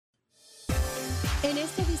En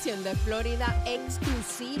esta edición de Florida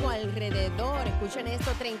Exclusivo, alrededor, escuchen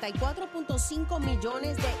esto, 34.5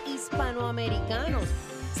 millones de hispanoamericanos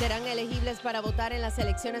serán elegibles para votar en las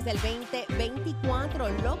elecciones del 2024,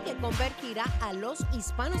 lo que convertirá a los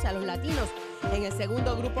hispanos, a los latinos, en el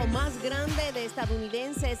segundo grupo más grande de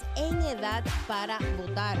estadounidenses en edad para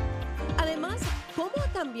votar. Además, ¿cómo ha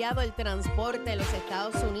cambiado el transporte en los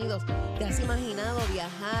Estados Unidos? ¿Te has imaginado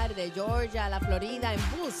viajar de Georgia a la Florida en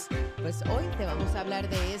bus? Pues hoy te vamos a hablar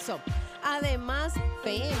de eso. Además,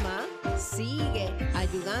 FEMA sigue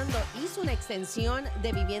ayudando. Hizo una extensión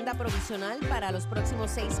de vivienda provisional para los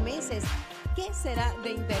próximos 6 meses, que será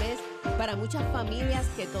de interés para muchas familias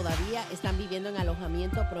que todavía están viviendo en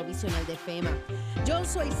alojamiento provisional de FEMA. Yo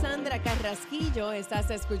soy Sandra Carrasquillo,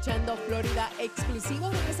 estás escuchando Florida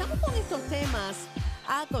Exclusivo. Regresamos con estos temas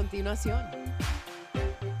a continuación.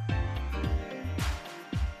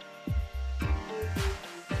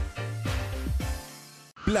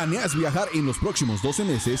 ¿Planeas viajar en los próximos 12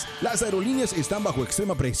 meses? Las aerolíneas están bajo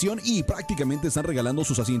extrema presión y prácticamente están regalando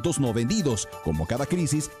sus asientos no vendidos. Como cada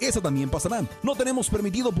crisis, esa también pasará. No tenemos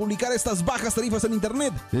permitido publicar estas bajas tarifas en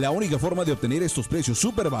internet. La única forma de obtener estos precios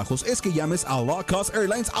súper bajos es que llames a Low Cost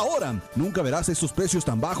Airlines ahora. Nunca verás estos precios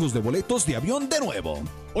tan bajos de boletos de avión de nuevo.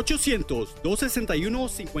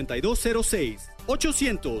 800-261-5206.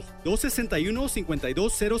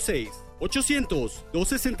 800-261-5206.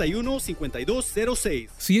 800-261-5206.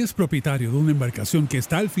 Si es propietario de una embarcación que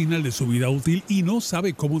está al final de su vida útil y no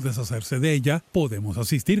sabe cómo deshacerse de ella, podemos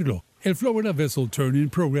asistirlo. El Florida Vessel Turning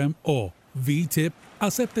Program, o VTIP,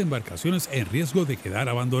 acepta embarcaciones en riesgo de quedar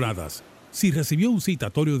abandonadas. Si recibió un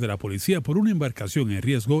citatorio de la policía por una embarcación en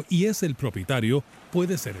riesgo y es el propietario,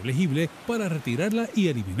 puede ser elegible para retirarla y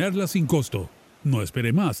eliminarla sin costo. No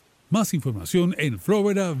espere más. Más información en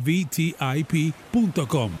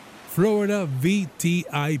floridavtip.com.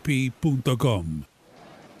 floridavtip.com.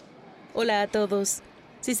 Hola a todos.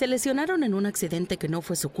 Si se lesionaron en un accidente que no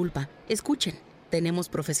fue su culpa, escuchen. Tenemos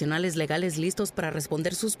profesionales legales listos para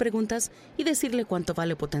responder sus preguntas y decirle cuánto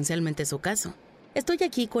vale potencialmente su caso. Estoy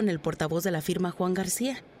aquí con el portavoz de la firma, Juan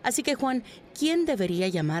García. Así que, Juan, ¿quién debería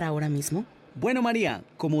llamar ahora mismo? Bueno, María,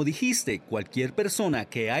 como dijiste, cualquier persona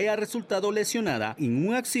que haya resultado lesionada en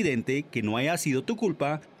un accidente que no haya sido tu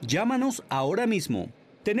culpa, llámanos ahora mismo.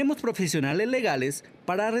 Tenemos profesionales legales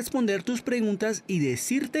para responder tus preguntas y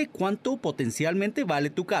decirte cuánto potencialmente vale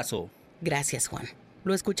tu caso. Gracias, Juan.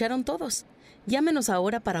 Lo escucharon todos. Llámenos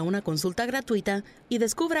ahora para una consulta gratuita y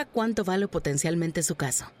descubra cuánto vale potencialmente su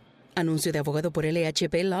caso. Anuncio de abogado por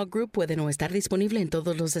LHP Law Group puede no estar disponible en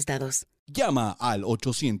todos los estados. Llama al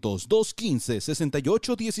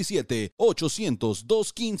 800-215-6817.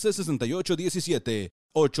 800-215-6817.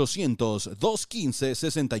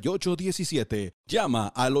 800-215-6817. Llama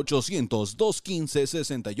al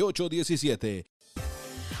 800-215-6817.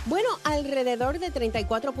 Bueno, alrededor de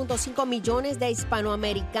 34.5 millones de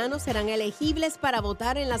hispanoamericanos serán elegibles para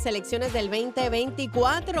votar en las elecciones del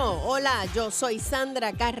 2024. Hola, yo soy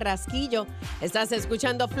Sandra Carrasquillo. Estás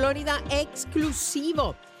escuchando Florida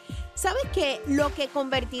Exclusivo. ¿Sabes qué? Lo que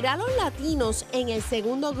convertirá a los latinos en el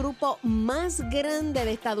segundo grupo más grande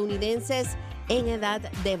de estadounidenses en edad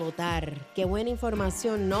de votar. Qué buena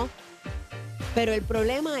información, ¿no? Pero el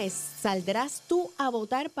problema es, ¿saldrás tú a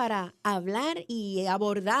votar para hablar y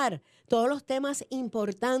abordar todos los temas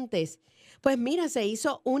importantes? Pues mira, se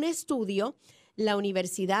hizo un estudio, la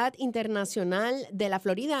Universidad Internacional de la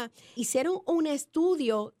Florida hicieron un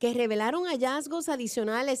estudio que revelaron hallazgos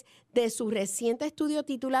adicionales de su reciente estudio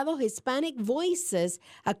titulado Hispanic Voices,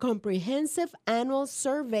 a Comprehensive Annual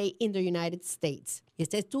Survey in the United States.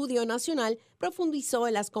 Este estudio nacional profundizó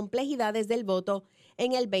en las complejidades del voto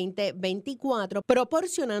en el 2024,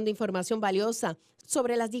 proporcionando información valiosa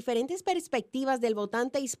sobre las diferentes perspectivas del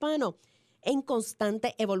votante hispano en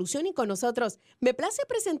constante evolución. Y con nosotros me place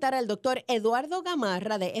presentar al doctor Eduardo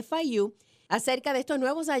Gamarra de FIU acerca de estos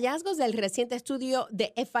nuevos hallazgos del reciente estudio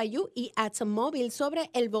de FIU y AtMobile sobre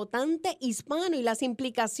el votante hispano y las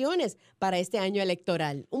implicaciones para este año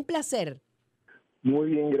electoral. Un placer.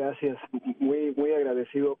 Muy bien, gracias. Muy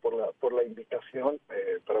agradecido por la invitación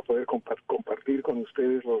para poder compartir con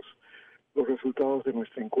ustedes los resultados de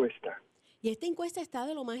nuestra encuesta. Y esta encuesta está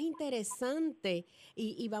de lo más interesante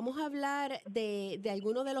y vamos a hablar de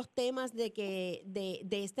algunos de los temas de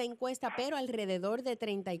esta encuesta, pero alrededor de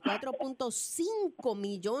 34.5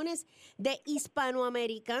 millones de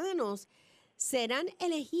hispanoamericanos serán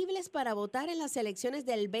elegibles para votar en las elecciones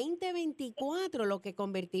del 2024, lo que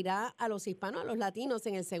convertirá a los hispanos, a los latinos,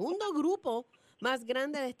 en el segundo grupo más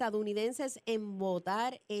grande de estadounidenses en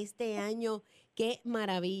votar este año. ¡Qué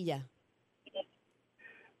maravilla!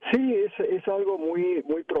 Sí, es algo muy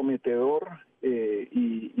prometedor.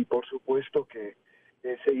 supuesto que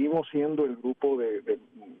seguimos siendo el grupo el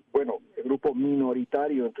grupo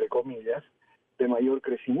minoritario, entre comillas, de mayor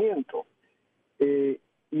crecimiento.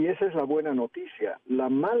 Y esa es la buena noticia. La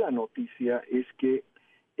mala noticia es que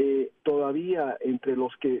todavía entre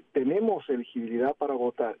los que tenemos elegibilidad para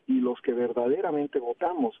votar y los que verdaderamente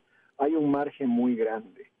votamos, hay un margen muy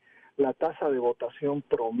grande. La tasa de votación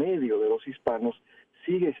promedio de los hispanos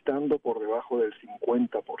sigue estando por debajo del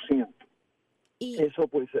 50%. Y eso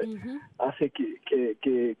pues hace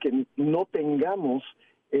que no tengamos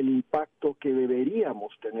el impacto que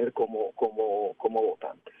deberíamos tener como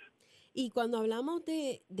votantes. Y cuando hablamos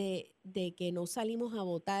de que no salimos a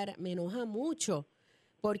votar, me enoja mucho.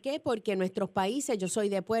 ¿Por qué? Porque en nuestros países, yo soy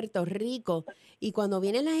de Puerto Rico, y cuando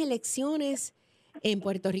vienen las elecciones en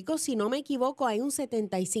Puerto Rico, si no me equivoco, hay un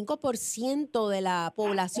 75% de la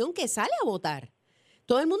población que sale a votar.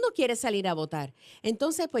 Todo el mundo quiere salir a votar.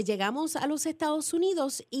 Entonces, pues llegamos a los Estados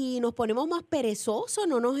Unidos y nos ponemos más perezosos.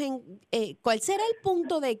 ¿Cuál será el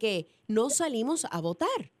punto de que no salimos a votar?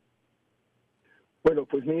 Bueno,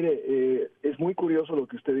 pues mire, es muy curioso lo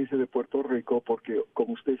que usted dice de Puerto Rico, porque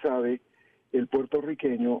como usted sabe, el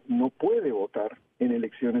puertorriqueño no puede votar en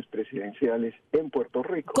elecciones presidenciales en Puerto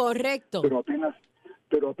Rico. Correcto. Pero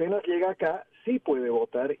apenas llega acá, sí puede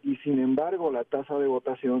votar, y sin embargo la tasa de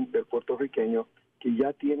votación del puertorriqueño que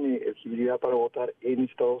ya tiene elegibilidad para votar en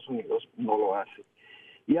Estados Unidos no lo hace.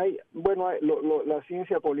 Y la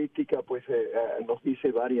ciencia política pues nos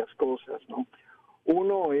dice varias cosas, ¿no?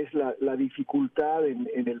 Uno es la dificultad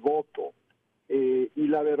en el voto, y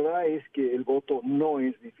la verdad es que el voto no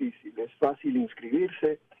es difícil, es fácil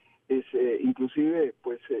inscribirse, inclusive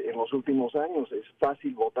pues en los últimos años es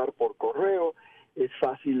fácil votar por correo, es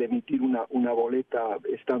fácil emitir una boleta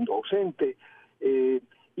estando ausente,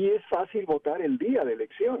 y es fácil votar el día de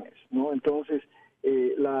elecciones, ¿no? Entonces,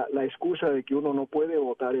 la excusa de que uno no puede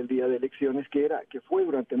votar el día de elecciones, que fue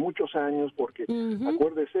durante muchos años, porque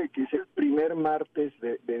acuérdese que es el primer martes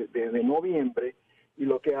de noviembre, y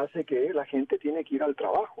lo que hace que la gente tiene que ir al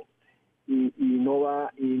trabajo, y no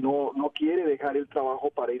quiere dejar el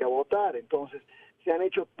trabajo para ir a votar. Entonces, se han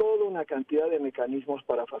hecho toda una cantidad de mecanismos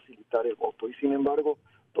para facilitar el voto, y sin embargo,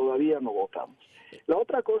 todavía no votamos. La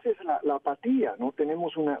otra cosa es la apatía, ¿no?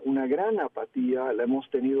 Tenemos una gran apatía, la hemos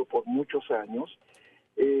tenido por muchos años.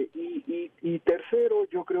 Y tercero,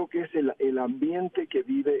 yo creo que es el ambiente que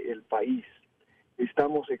vive el país.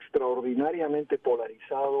 Estamos extraordinariamente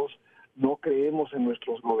polarizados, no creemos en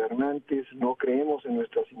nuestros gobernantes, no creemos en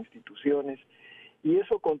nuestras instituciones, y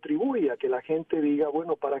eso contribuye a que la gente diga,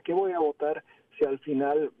 bueno, ¿para qué voy a votar si al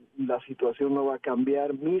final la situación no va a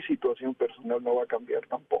cambiar, mi situación personal no va a cambiar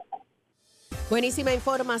tampoco? Buenísima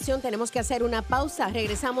información, tenemos que hacer una pausa.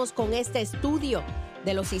 Regresamos con este estudio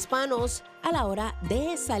de los hispanos a la hora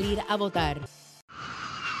de salir a votar.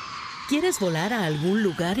 ¿Quieres volar a algún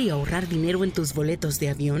lugar y ahorrar dinero en tus boletos de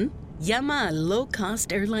avión? Llama a Low Cost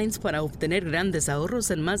Airlines para obtener grandes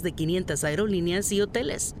ahorros en más de 500 aerolíneas y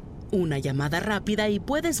hoteles. Una llamada rápida y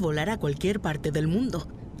puedes volar a cualquier parte del mundo.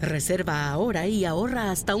 Reserva ahora y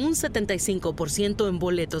ahorra hasta un 75% en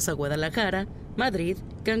boletos a Guadalajara, Madrid,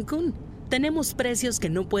 Cancún. Tenemos precios que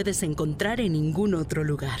no puedes encontrar en ningún otro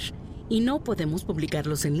lugar. Y no podemos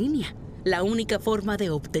publicarlos en línea. La única forma de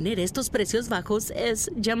obtener estos precios bajos es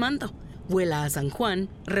llamando. Vuela a San Juan,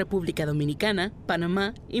 República Dominicana,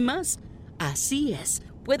 Panamá y más. Así es.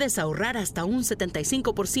 Puedes ahorrar hasta un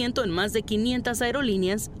 75% en más de 500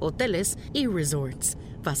 aerolíneas, hoteles y resorts.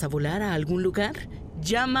 ¿Vas a volar a algún lugar?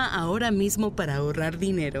 Llama ahora mismo para ahorrar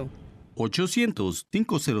dinero.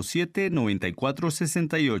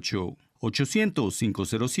 800-507-9468.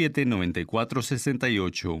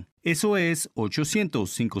 800-507-9468. Eso es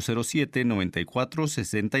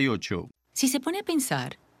 800-507-9468. Si se pone a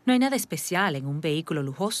pensar, no hay nada especial en un vehículo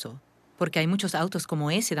lujoso, porque hay muchos autos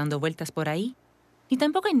como ese dando vueltas por ahí. Ni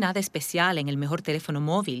tampoco hay nada especial en el mejor teléfono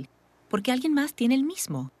móvil, porque alguien más tiene el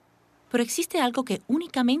mismo. Pero existe algo que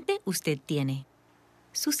únicamente usted tiene: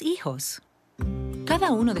 sus hijos.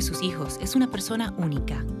 Cada uno de sus hijos es una persona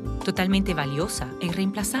única, totalmente valiosa e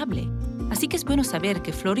irreemplazable. Así que es bueno saber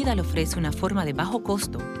que Florida le ofrece una forma de bajo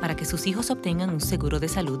costo para que sus hijos obtengan un seguro de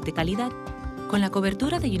salud de calidad. Con la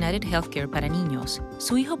cobertura de United Healthcare para niños,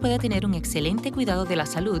 su hijo puede tener un excelente cuidado de la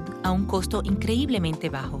salud a un costo increíblemente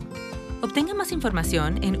bajo. Obtenga más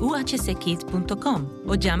información en uhckids.com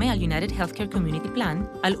o llame al United Healthcare Community Plan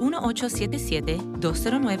al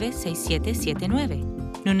 1-877-209-6779.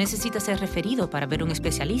 No necesita ser referido para ver un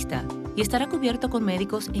especialista y estará cubierto con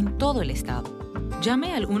médicos en todo el estado.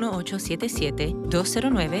 Llame al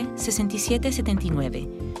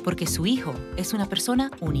 1-877-209-6779 porque su hijo es una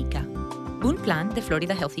persona única. Un plan de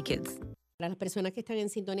Florida Healthy Kids. Para las personas que están en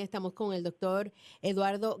sintonía, estamos con el doctor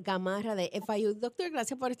Eduardo Gamarra de FIU. Doctor,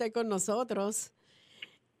 gracias por estar con nosotros.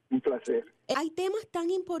 Un placer. Hay temas tan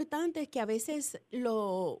importantes que a veces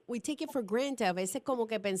we take it for granted, a veces como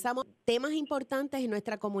que pensamos temas importantes en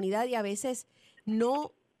nuestra comunidad y a veces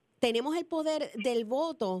no tenemos el poder del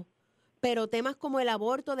voto, pero temas como el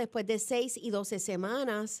aborto después de 6 y 12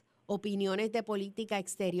 semanas, opiniones de política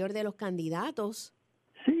exterior de los candidatos.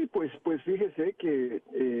 Sí, pues fíjese que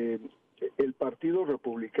el Partido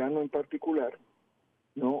Republicano en particular,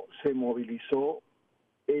 ¿no?, se movilizó,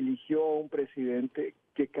 eligió a un presidente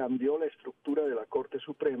que cambió la estructura de la Corte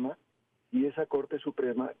Suprema, y esa Corte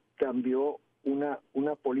Suprema cambió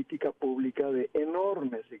una política pública de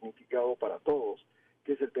enorme significado para todos,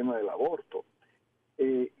 que es el tema del aborto.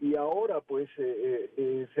 Y ahora, pues,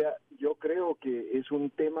 yo creo que es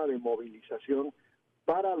un tema de movilización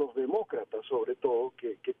para los demócratas, sobre todo,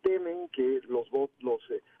 que temen que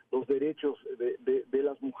los derechos de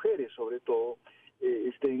las mujeres, sobre todo,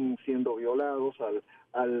 estén siendo violados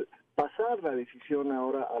al pasar la decisión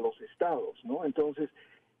ahora a los estados, ¿no? Entonces,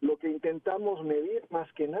 lo que intentamos medir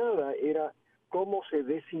más que nada era cómo se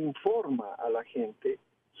desinforma a la gente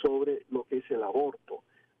sobre lo que es el aborto.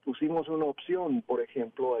 Pusimos una opción, por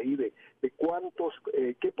ejemplo, ahí de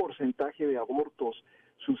qué porcentaje de abortos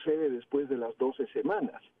sucede después de las 12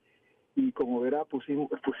 semanas. Y como verá,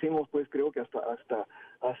 pusimos pues creo que hasta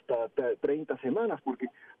 30 semanas, porque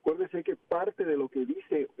acuérdese que parte de lo que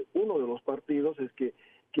dice uno de los partidos es que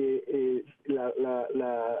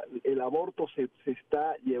el aborto se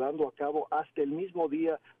está llevando a cabo hasta el mismo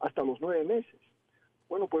día, hasta los 9 meses.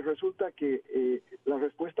 Bueno, pues resulta que la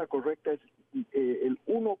respuesta correcta es el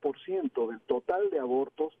 1% del total de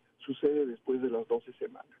abortos sucede después de las 12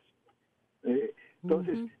 semanas.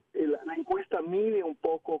 Entonces, la encuesta mide un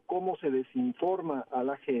poco cómo se desinforma a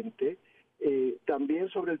la gente, también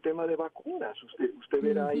sobre el tema de vacunas. Usted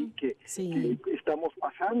verá ahí que estamos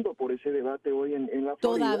pasando por ese debate hoy en la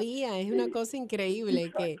Florida. Todavía es una cosa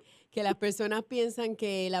increíble que las personas piensan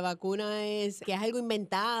que la vacuna que es algo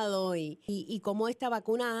inventado y cómo esta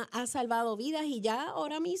vacuna ha salvado vidas, y ya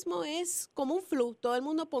ahora mismo es como un flu. Todo el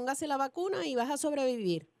mundo póngase la vacuna y vas a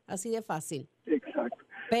sobrevivir. Así de fácil. Exacto.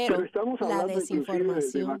 Pero estamos la hablando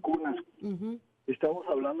desinformación. de vacunas. Estamos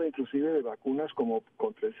hablando inclusive de vacunas como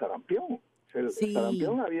contra el sarampión. El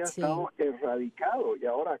sarampión había estado erradicado y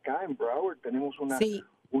ahora acá en Broward tenemos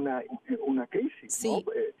una crisis, ¿no?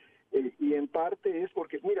 Y en parte es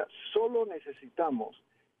porque, mira, solo necesitamos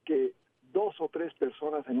que 2 o 3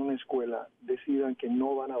 personas en una escuela decidan que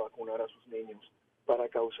no van a vacunar a sus niños para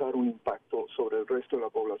causar un impacto sobre el resto de la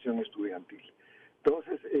población estudiantil.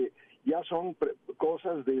 Entonces, ya son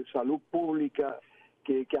cosas de salud pública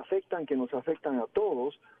que nos afectan a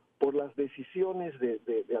todos por las decisiones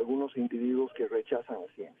de algunos individuos que rechazan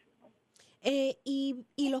la ciencia, ¿no?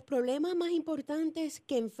 Y los problemas más importantes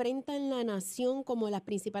que enfrentan la nación, como las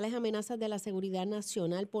principales amenazas de la seguridad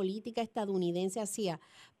nacional, política estadounidense hacia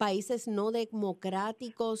países no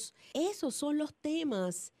democráticos, esos son los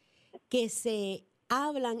temas que se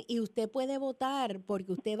hablan y usted puede votar,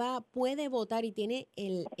 porque usted puede votar y tiene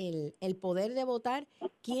el poder de votar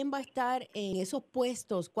quién va a estar en esos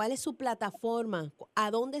puestos, cuál es su plataforma, a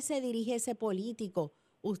dónde se dirige ese político.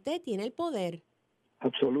 Usted tiene el poder.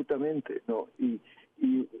 Absolutamente, no. Y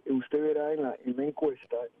usted verá en la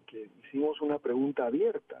encuesta que hicimos una pregunta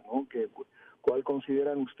abierta, ¿no? ¿Cuál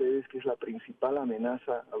consideran ustedes que es la principal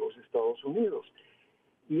amenaza a los Estados Unidos?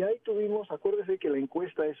 Y ahí acuérdese que la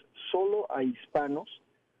encuesta es solo a hispanos,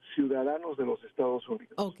 ciudadanos de los Estados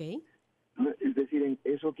Unidos. Okay. Es decir,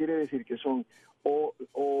 eso quiere decir que son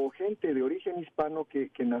o gente de origen hispano que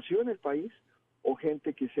nació en el país o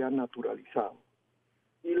gente que se ha naturalizado.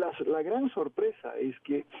 Y la gran sorpresa es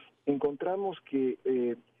que encontramos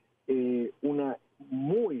que una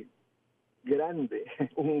muy grande,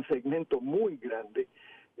 un segmento muy grande,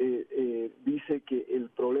 dice que el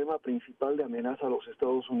problema principal de amenaza a los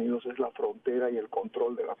Estados Unidos es la frontera y el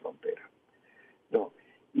control de la frontera, ¿no?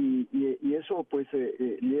 Y eso pues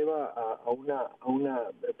lleva a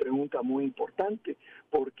una pregunta muy importante,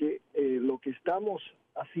 porque lo que estamos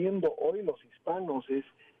haciendo hoy los hispanos es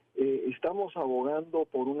estamos abogando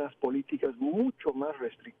por unas políticas mucho más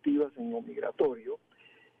restrictivas en lo migratorio,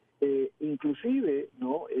 inclusive,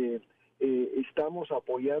 ¿no? Estamos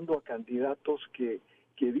apoyando a candidatos que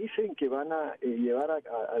dicen que van a llevar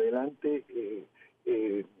adelante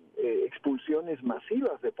expulsiones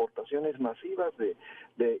masivas, deportaciones masivas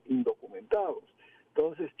de indocumentados.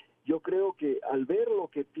 Entonces, yo creo que al ver lo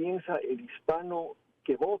que piensa el hispano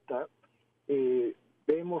que vota,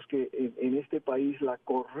 vemos que en este país la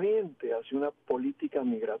corriente hacia una política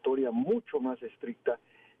migratoria mucho más estricta,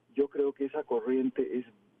 yo creo que esa corriente es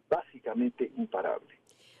básicamente imparable.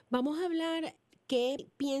 Vamos a hablar qué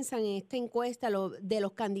piensan en esta encuesta de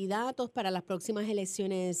los candidatos para las próximas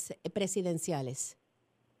elecciones presidenciales.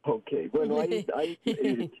 Ok, bueno, ahí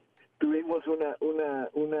tuvimos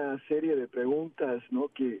una serie de preguntas, ¿no?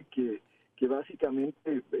 que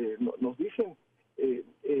básicamente nos dicen,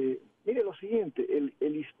 mire lo siguiente,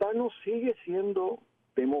 el hispano sigue siendo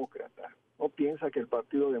demócrata, ¿no? Piensa que el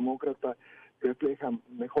Partido Demócrata refleja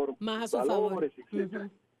mejor Más a su valores, favor. etcétera.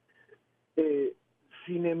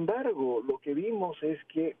 Sin embargo, lo que vimos es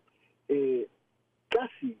que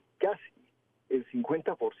casi el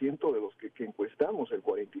 50% de los que encuestamos, el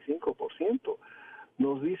 45%,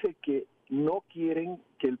 nos dice que no quieren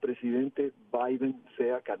que el presidente Biden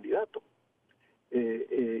sea candidato.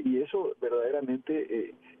 Y eso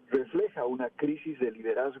verdaderamente refleja una crisis de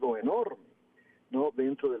liderazgo enorme, ¿no?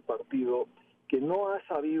 Dentro del partido, que no ha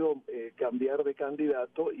sabido cambiar de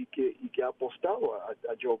candidato y que ha apostado a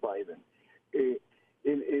Joe Biden.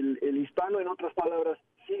 El hispano, en otras palabras,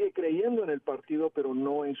 sigue creyendo en el partido, pero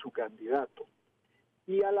no en su candidato.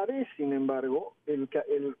 Y a la vez, sin embargo, el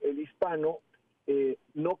hispano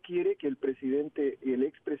no quiere que el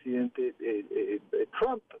expresidente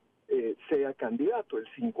Trump sea candidato. El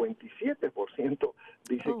 57%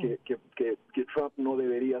 dice que Trump no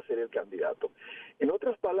debería ser el candidato. En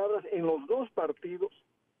otras palabras, en los dos partidos,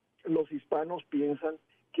 los hispanos piensan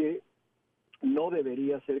que no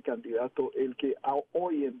debería ser candidato el que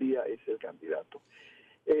hoy en día es el candidato.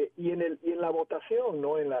 Y en la votación,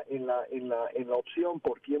 ¿no? En la opción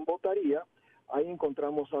por quién votaría, ahí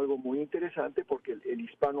encontramos algo muy interesante, porque el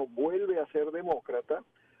hispano vuelve a ser demócrata,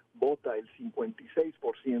 vota el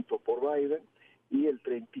 56% por Biden y el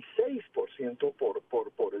 36% por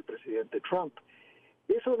el presidente Trump.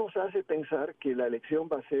 Eso nos hace pensar que la elección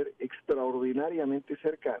va a ser extraordinariamente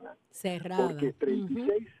cercana. Cerrada. Porque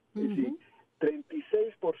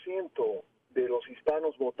 36% de los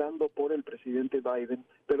hispanos votando por el presidente Biden,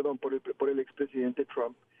 por el expresidente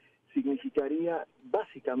Trump, significaría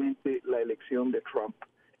básicamente la elección de Trump.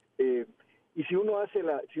 Y si uno hace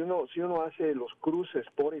los cruces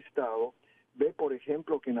por estado, ve por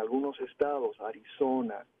ejemplo que en algunos estados,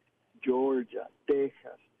 Arizona, Georgia,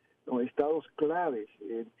 Texas, ¿no? Estados claves,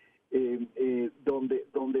 donde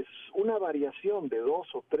una variación de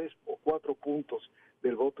 2 o 3 o 4 puntos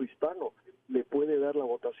del voto hispano le puede dar la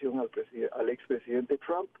votación al expresidente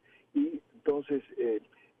Trump, y entonces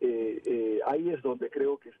ahí es donde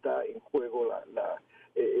creo que está en juego la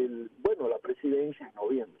presidencia en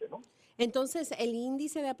noviembre, ¿no? Entonces, el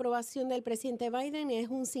índice de aprobación del presidente Biden es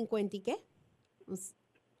un 50 ¿y qué?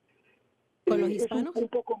 ¿Con los hispanos? Es un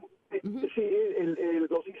poco, sí,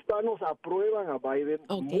 los hispanos aprueban a Biden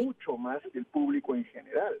mucho más que el público en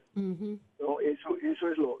general, ¿no? Eso es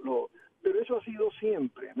pero eso ha sido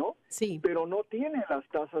siempre, ¿no? Sí. Pero no tiene las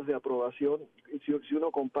tasas de aprobación. Si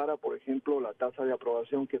uno compara, por ejemplo, la tasa de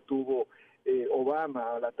aprobación que tuvo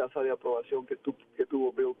Obama a la tasa de aprobación que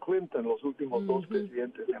tuvo Bill Clinton, los últimos dos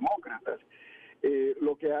presidentes demócratas,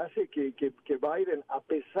 lo que hace que Biden, a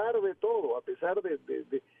pesar de todo, a pesar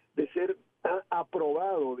de ser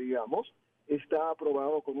aprobado, digamos, está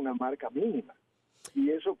aprobado con una marca mínima.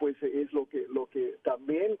 Y eso pues es lo que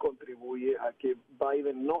también contribuye a que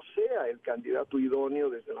Biden no sea el candidato idóneo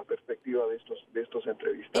desde la perspectiva de estos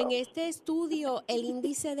entrevistados. En este estudio, el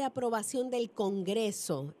índice de aprobación del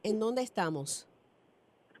Congreso, ¿en dónde estamos?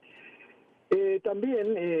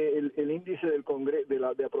 También el índice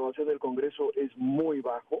de aprobación del Congreso es muy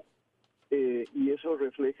bajo, y eso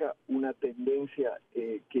refleja una tendencia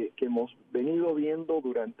que hemos venido viendo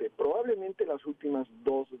durante probablemente las últimas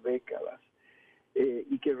 2 décadas.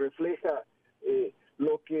 Y que refleja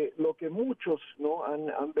lo que muchos, ¿no?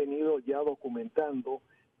 han venido ya documentando,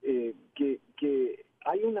 que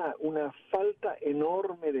hay una falta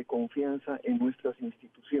enorme de confianza en nuestras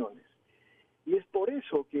instituciones. Y es por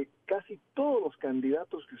eso que casi todos los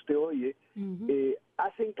candidatos que usted oye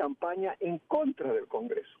hacen campaña en contra del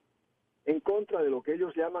Congreso, en contra de lo que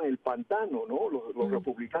ellos llaman el pantano, ¿no? Los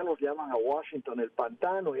republicanos llaman a Washington el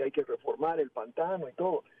pantano, y hay que reformar el pantano y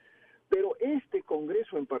todo. Pero este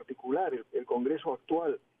Congreso en particular, el Congreso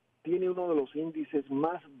actual, tiene uno de los índices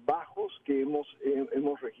más bajos que hemos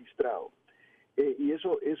registrado. Y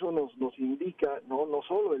eso nos indica no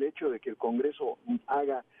solo el hecho de que el Congreso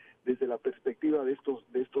haga, desde la perspectiva de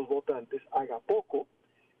estos votantes, haga poco,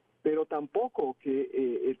 pero tampoco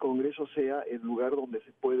que el Congreso sea el lugar donde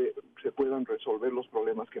se puedan resolver los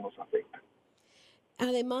problemas que nos afectan.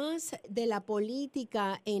 Además de la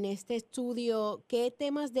política en este estudio, ¿qué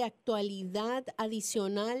temas de actualidad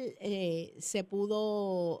adicional se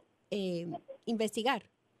pudo investigar?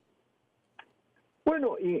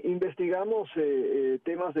 Bueno, investigamos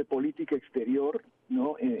temas de política exterior,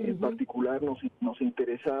 ¿no? En particular nos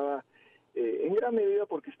interesaba en gran medida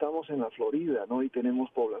porque estamos en la Florida, ¿no? Y tenemos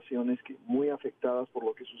poblaciones muy afectadas por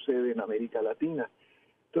lo que sucede en América Latina.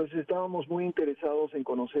 Entonces estábamos muy interesados en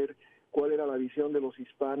conocer cuál era la visión de los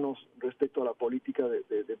hispanos respecto a la política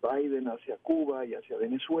de Biden hacia Cuba y hacia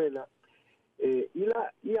Venezuela.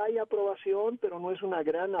 Y hay aprobación, pero no es una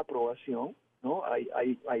gran aprobación, ¿no?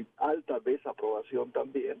 Hay alta desaprobación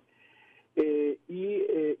también.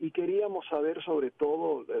 Y queríamos saber sobre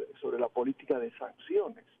todo sobre la política de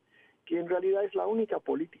sanciones, que en realidad es la única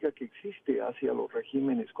política que existe hacia los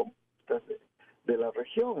regímenes comunistas de la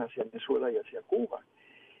región, hacia Venezuela y hacia Cuba.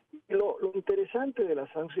 Y lo interesante de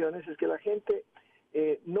las sanciones es que la gente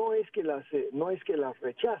no es que las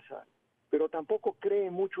rechaza, pero tampoco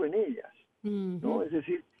cree mucho en ellas, ¿no? Es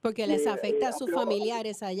decir, porque les afecta a sus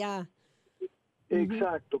familiares allá.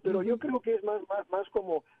 Exacto, pero yo creo que es más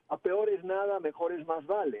como a peor es nada, mejor es más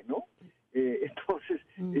vale, ¿no? Entonces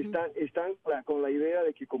están con la idea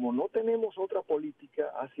de que como no tenemos otra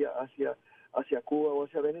política hacia Cuba o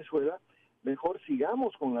hacia Venezuela, mejor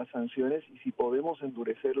sigamos con las sanciones y si podemos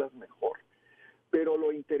endurecerlas, mejor. Pero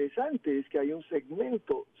lo interesante es que hay un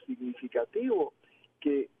segmento significativo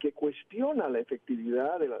que cuestiona la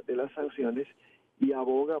efectividad de las sanciones y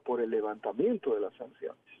aboga por el levantamiento de las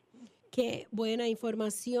sanciones. Qué buena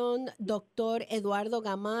información, doctor Eduardo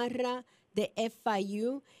Gamarra de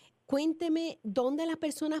FIU. Cuénteme dónde las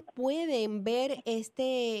personas pueden ver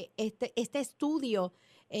este estudio,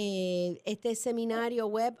 este seminario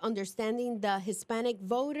web Understanding the Hispanic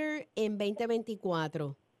Voter en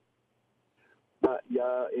 2024.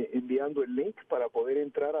 Ya enviando el link para poder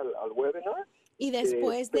entrar al webinar. Y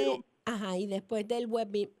después después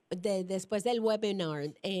del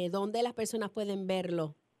webinar, ¿dónde las personas pueden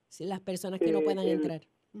verlo? Si las personas que no puedan entrar.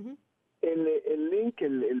 El link,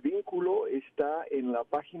 el vínculo está en la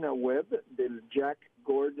página web del Jack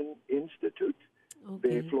Gordon Institute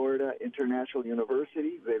de Florida International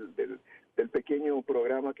University, del pequeño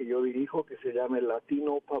programa que yo dirijo que se llama el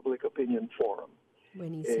Latino Public Opinion Forum.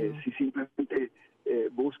 Buenísimo. Si simplemente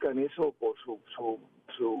buscan eso por su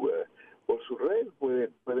red,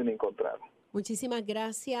 pueden encontrarlo. Muchísimas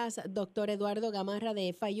gracias, doctor Eduardo Gamarra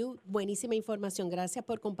de FIU. Buenísima información. Gracias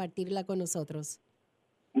por compartirla con nosotros.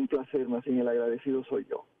 Un placer, más bien el agradecido soy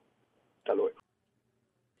yo. Hasta luego.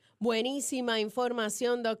 Buenísima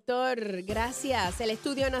información, doctor. Gracias. El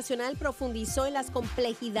Estudio Nacional profundizó en las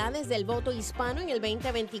complejidades del voto hispano en el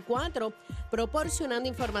 2024, proporcionando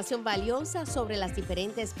información valiosa sobre las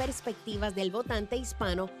diferentes perspectivas del votante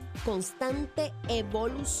hispano, en constante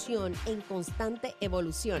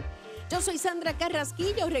evolución. Yo soy Sandra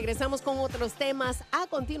Carrasquillo. Regresamos con otros temas a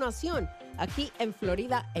continuación, aquí en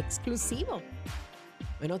Florida Exclusivo.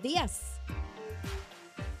 Buenos días.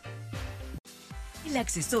 El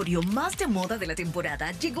accesorio más de moda de la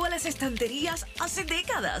temporada llegó a las estanterías hace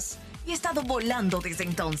décadas y ha estado volando desde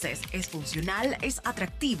entonces. Es funcional, es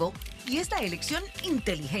atractivo y es la elección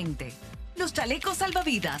inteligente. Los chalecos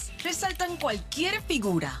salvavidas resaltan cualquier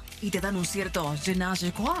figura y te dan un cierto je ne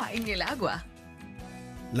sais quoi en el agua.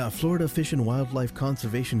 La Florida Fish and Wildlife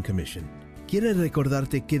Conservation Commission quiere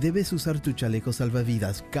recordarte que debes usar tu chaleco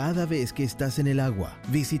salvavidas cada vez que estás en el agua.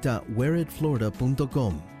 Visita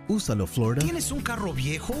wearitflorida.com. Úsalo, Florida. ¿Tienes un carro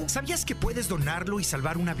viejo? ¿Sabías que puedes donarlo y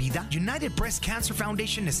salvar una vida? United Breast Cancer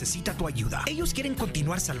Foundation necesita tu ayuda. Ellos quieren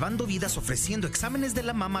continuar salvando vidas ofreciendo exámenes de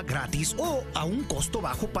la mama gratis o a un costo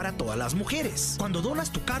bajo para todas las mujeres. Cuando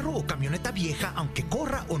donas tu carro o camioneta vieja, aunque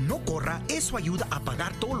corra o no corra, eso ayuda a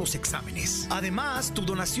pagar todos los exámenes. Además, tu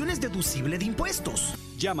donación es deducible de impuestos.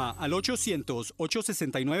 Llama al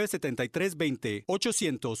 800-869-7320,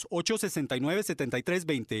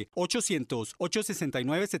 800-869-7320,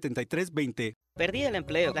 800-869-7320. Perdí el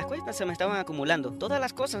empleo, las cuentas se me estaban acumulando, todas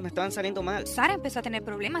las cosas me estaban saliendo mal. Sara empezó a tener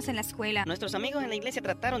problemas en la escuela. Nuestros amigos en la iglesia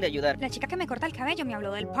trataron de ayudar. La chica que me corta el cabello me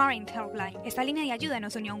habló del Parent Helpline. Esta línea de ayuda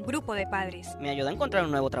nos unió a un grupo de padres. Me ayudó a encontrar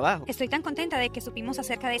un nuevo trabajo. Estoy tan contenta de que supimos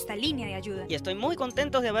acerca de esta línea de ayuda. Y estoy muy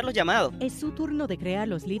contento de haberlos llamado. Es su turno de crear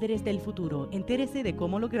los líderes del futuro. Entérese de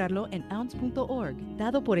cómo lograrlo en ounce.org,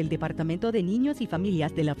 dado por el Departamento de Niños y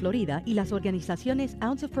Familias de la Florida y las organizaciones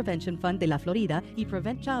Ounce of Prevention Fund de la Florida y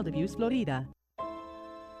Prevent Child Abuse Florida.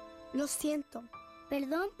 Lo siento.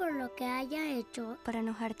 Perdón por lo que haya hecho para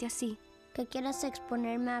enojarte así. Que quieras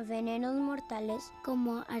exponerme a venenos mortales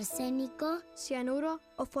como arsénico, cianuro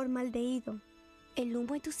o formaldehído. El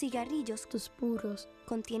humo de tus cigarrillos, tus puros,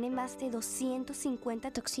 contienen más de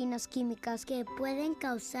 250 toxinas químicas que pueden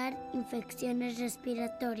causar infecciones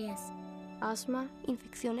respiratorias, asma,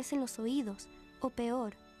 infecciones en los oídos o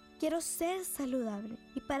peor, Quiero ser saludable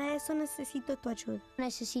y para eso necesito tu ayuda.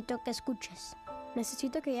 Necesito que escuches.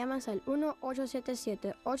 Necesito que llames al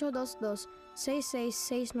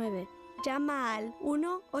 1-877-822-6669. Llama al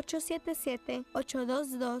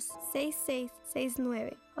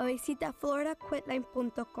 1-877-822-6669 o visita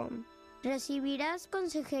floridaquitline.com. Recibirás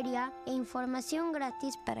consejería e información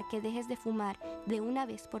gratis para que dejes de fumar de una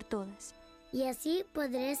vez por todas. Y así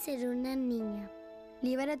podré ser una niña.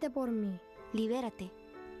 Libérate por mí. Libérate.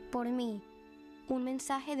 Por mí. Un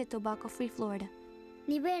mensaje de Tobacco Free Florida.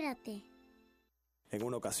 Libérate. En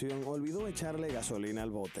una ocasión olvidó echarle gasolina al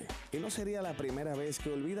bote. Y no sería la primera vez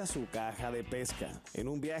que olvida su caja de pesca. En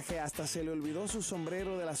un viaje hasta se le olvidó su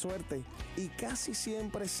sombrero de la suerte. Y casi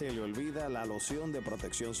siempre se le olvida la loción de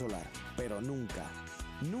protección solar. Pero nunca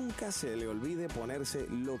se le olvide ponerse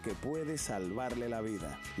lo que puede salvarle la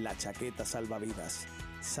vida. La chaqueta salvavidas.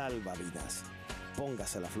 Salva vidas.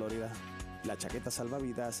 Póngase la Florida. La chaqueta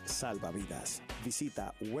salvavidas salva vidas.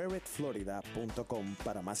 Visita wearitflorida.com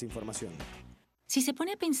para más información. Si se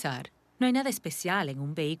pone a pensar, no hay nada especial en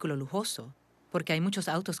un vehículo lujoso, porque hay muchos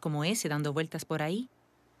autos como ese dando vueltas por ahí.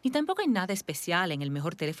 Ni tampoco hay nada especial en el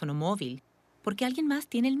mejor teléfono móvil, porque alguien más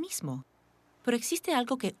tiene el mismo. Pero existe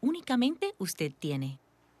algo que únicamente usted tiene.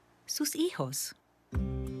 Sus hijos.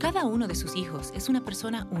 Cada uno de sus hijos es una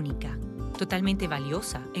persona única, totalmente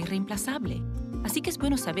valiosa e irreemplazable. Así que es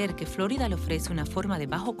bueno saber que Florida le ofrece una forma de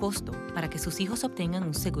bajo costo para que sus hijos obtengan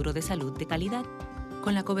un seguro de salud de calidad.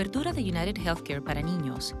 Con la cobertura de United Healthcare para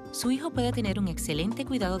niños, su hijo puede tener un excelente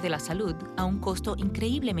cuidado de la salud a un costo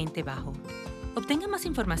increíblemente bajo. Obtenga más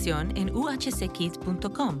información en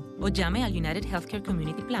uhckids.com o llame al United Healthcare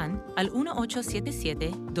Community Plan al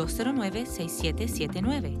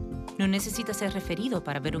 1-877-209-6779. No necesita ser referido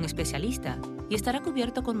para ver un especialista y estará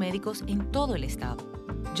cubierto con médicos en todo el estado.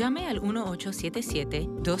 Llame al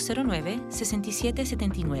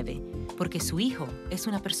 1-877-209-6779 porque su hijo es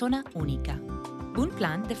una persona única. Un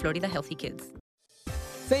plan de Florida Healthy Kids.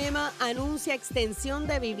 FEMA anuncia extensión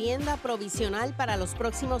de vivienda provisional para los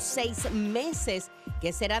próximos 6 meses,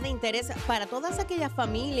 que será de interés para todas aquellas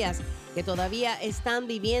familias que todavía están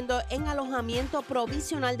viviendo en alojamiento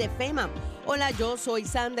provisional de FEMA. Hola, yo soy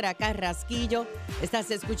Sandra Carrasquillo. Estás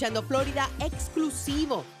escuchando Florida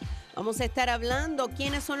Exclusivo. Vamos a estar hablando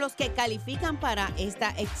quiénes son los que califican para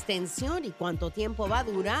esta extensión y cuánto tiempo va a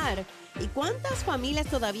durar y cuántas familias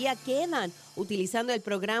todavía quedan utilizando el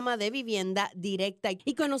programa de vivienda directa.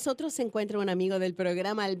 Y con nosotros se encuentra un amigo del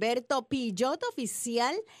programa, Alberto Pillot,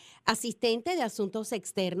 oficial asistente de asuntos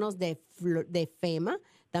externos de FEMA,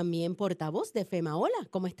 también portavoz de FEMA. Hola,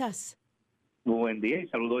 ¿cómo estás? Muy buen día y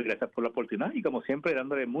saludos y gracias por la oportunidad. Y como siempre,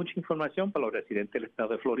 dándole mucha información para los residentes del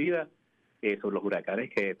estado de Florida sobre los huracanes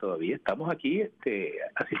que todavía estamos aquí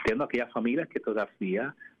asistiendo a aquellas familias que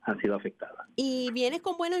todavía han sido afectadas. Y vienes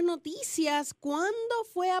con buenas noticias. ¿Cuándo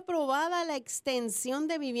fue aprobada la extensión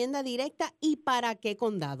de vivienda directa y para qué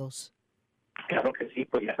condados? Claro que sí,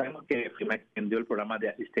 pues ya sabemos que FEMA extendió el programa de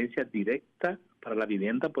asistencia directa para la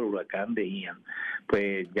vivienda por huracán de Ian.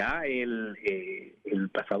 Pues ya el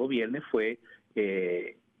pasado viernes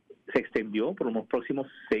se extendió por unos próximos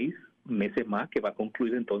 6 meses más, que va a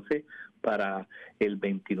concluir entonces para el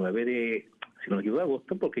 29 de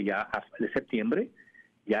agosto, porque ya de septiembre,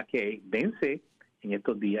 ya que vence en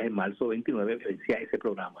estos días, en marzo 29, vencía ese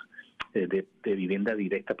programa de vivienda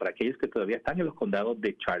directa para aquellos que todavía están en los condados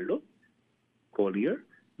de Charlotte, Collier,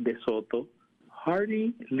 De Soto,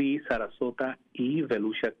 Harding, Lee, Sarasota y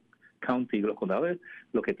Volusia County, los condados,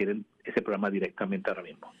 los que tienen ese programa directamente ahora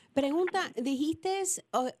mismo. Pregunta, ¿dijiste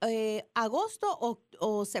agosto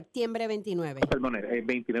o septiembre 29? Perdón, el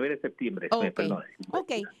 29 de septiembre. Ok,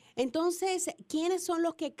 entonces, ¿quiénes son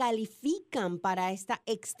los que califican para esta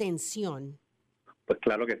extensión? Pues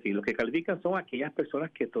claro que sí, los que califican son aquellas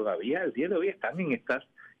personas que todavía al día de hoy están en estas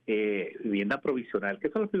viviendas provisionales. ¿Qué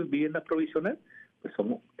son las viviendas provisionales? Pues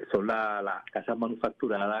son las casas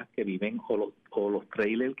manufacturadas que viven o los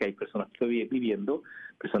trailers que hay personas que están viviendo,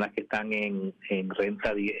 personas que están en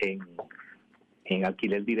renta, en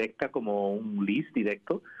alquiler directa como un lease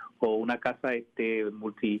directo o una casa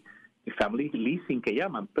multifamily leasing que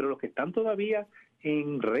llaman, pero los que están todavía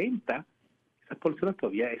en renta, esas personas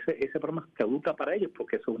todavía ese programa caduca para ellos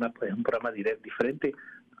porque eso es un programa diferente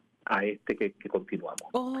a que continuamos.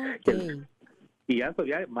 Okay. Y ya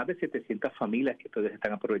todavía más de 700 familias que todavía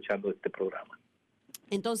están aprovechando este programa.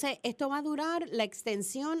 Entonces, esto va a durar la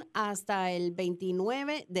extensión hasta el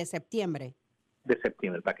 29 de septiembre. De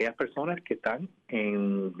septiembre, para aquellas personas que están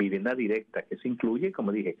en vivienda directa, que eso incluye,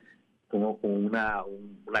 como dije, una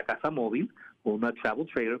casa móvil, una travel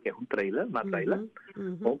trailer, que es un trailer, una trailer,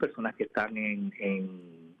 o personas que están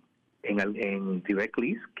en en direct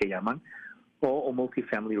lease, que llaman, o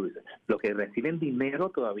multifamily residence. Los que reciben dinero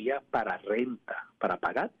todavía para renta, para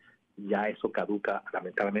pagar, ya eso caduca,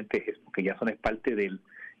 lamentablemente, es porque ya son es parte de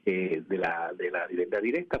la vivienda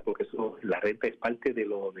directa, porque eso, la renta es parte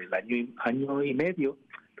del año y medio,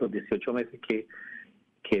 los 18 meses que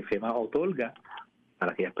FEMA otorga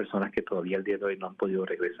para aquellas personas que todavía al día de hoy no han podido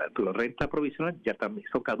regresar. Pero la renta provisional ya también,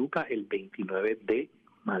 eso caduca el 29 de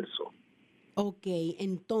marzo. Ok,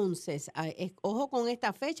 entonces, ojo con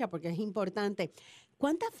esta fecha porque es importante.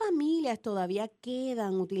 ¿Cuántas familias todavía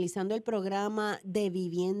quedan utilizando el programa de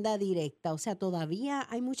vivienda directa? O sea, todavía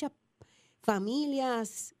hay muchas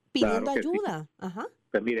familias pidiendo ayuda. Sí. Ajá.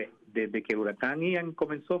 Pues mire, desde que el huracán Ian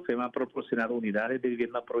comenzó, FEMA ha proporcionado unidades de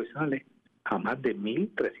vivienda provisionales a más de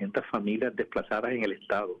 1.300 familias desplazadas en el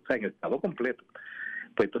estado, o sea, en el estado completo.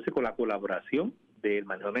 Pues entonces, con la colaboración del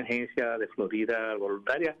manejo de emergencia de Florida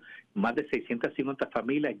voluntaria, más de 650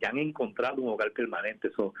 familias ya han encontrado un hogar permanente.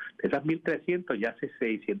 De esas 1.300, ya hace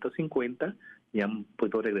 650 ya han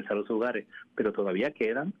podido regresar a los hogares, pero todavía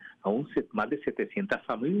quedan aún más de 700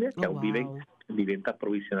 familias que aún viven en vivienda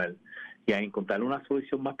provisional. Y a encontrar una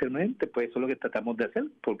solución más permanente, pues eso es lo que tratamos de hacer,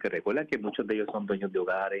 porque recuerda que muchos de ellos son dueños de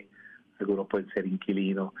hogares, algunos pueden ser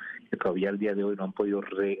inquilinos, que todavía al día de hoy no han podido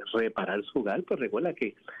reparar su hogar. Pues recuerda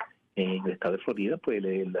que en el estado de Florida, pues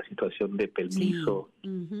la situación de permiso,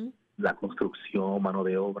 la construcción, mano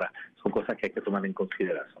de obra, son cosas que hay que tomar en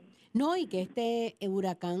consideración. No, y que este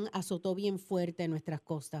huracán azotó bien fuerte en nuestras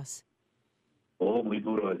costas. Oh, muy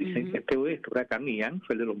duro. Dicen que este huracán Ian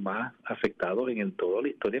fue el de los más afectados en toda la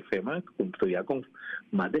historia de FEMA, todavía con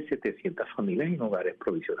más de 700 familias en hogares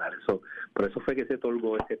provisionales. Por eso fue que se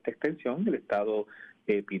otorgó esta extensión. El Estado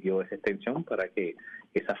pidió esa extensión para que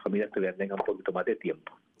esas familias todavía tengan un poquito más de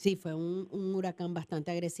tiempo. Sí, fue un huracán bastante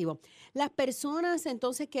agresivo. Las personas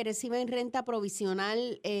entonces que reciben renta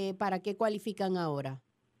provisional, ¿para qué cualifican ahora?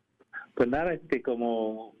 Pues nada,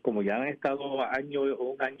 como ya han estado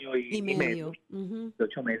un año y medio,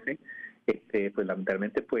 8 meses, pues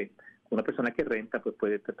lamentablemente, pues una persona que renta pues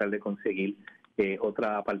puede tratar de conseguir otro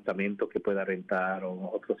apartamento que pueda rentar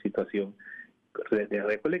o otra situación.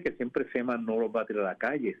 Recuerde que siempre FEMA no los va a tirar a la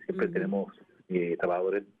calle, siempre tenemos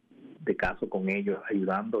trabajadores de caso con ellos,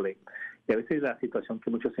 ayudándoles. Y a veces la situación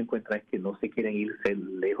que muchos se encuentran es que no se quieren irse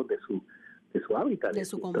lejos de su hábitat, de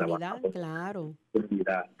su comunidad, trabajo, claro.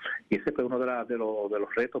 Y ese fue uno de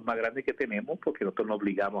los retos más grandes que tenemos, porque nosotros no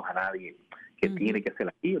obligamos a nadie que tiene que ser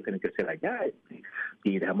aquí o tiene que ser allá,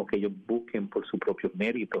 y dejamos que ellos busquen por sus propios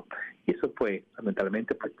méritos. Y eso, pues,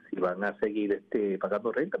 lamentablemente, pues si van a seguir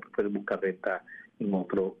pagando renta, pues pueden buscar renta en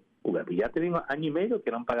otro lugar. Y ya tenemos año y medio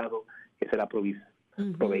que no han pagado, que se la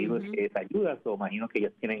proveído esas ayudas, o imagino que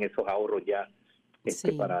ellos tienen esos ahorros ya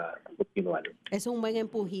para continuar. Es un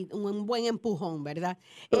buen empujón, ¿verdad?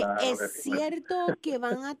 Claro, ¿Es cierto que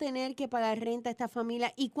van a tener que pagar renta esta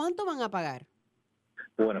familia? ¿Y cuánto van a pagar?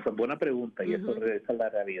 Bueno, esa es buena pregunta, y esa es la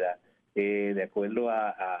realidad. De acuerdo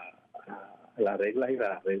a las reglas y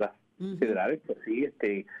las reglas federales, pues sí,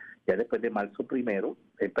 ya después de marzo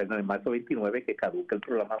 29, que caduca el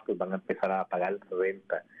programa, pues van a empezar a pagar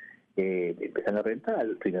renta. Empiezan a rentar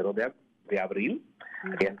el 1 de abril,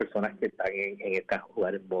 aquellas personas que están en estos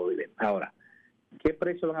hogares móviles. Ahora, ¿qué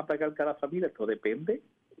precio van a pagar cada familia? Esto depende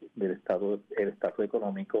del estado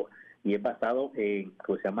económico, y es basado en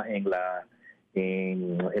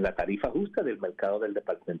la tarifa justa del mercado del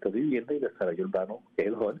Departamento de Vivienda y Desarrollo Urbano, que es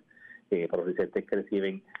el HUD, para los residentes que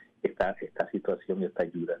reciben esta situación y esta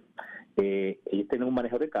ayuda. Ellos tienen un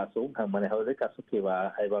manejador de casos que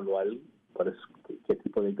va a evaluar qué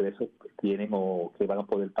tipo de ingresos tienen o qué van a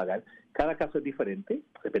poder pagar. Cada caso es diferente,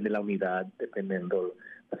 depende de la unidad, dependiendo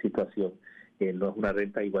la situación. No es una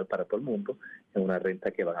renta igual para todo el mundo, es una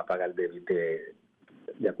renta que van a pagar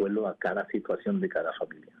de acuerdo a cada situación de cada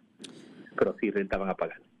familia. Pero sí, renta van a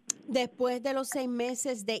pagar. Después de los 6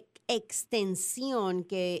 meses de extensión,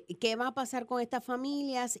 ¿qué va a pasar con estas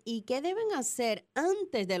familias y qué deben hacer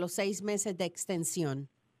antes de los 6 meses de extensión?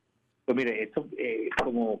 Pues mire, esto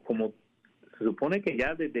como se supone que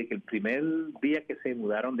ya desde que el primer día que se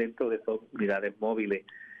mudaron dentro de esas unidades móviles,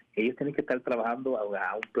 ellos tienen que estar trabajando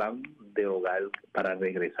a un plan de hogar para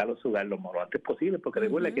regresar a su hogar lo más antes posible, porque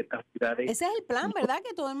recuerda que estas unidades... Ese es el plan, ¿verdad?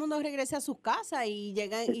 Que todo el mundo regrese a sus casas y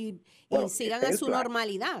lleguen y sigan en su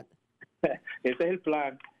normalidad. Ese es el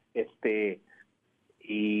plan,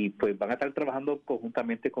 y pues van a estar trabajando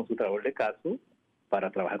conjuntamente con su trabajador de caso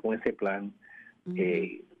para trabajar con ese plan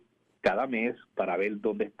cada mes para ver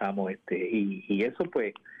dónde estamos, y eso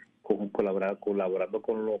pues colaborando con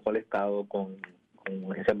el Estado, con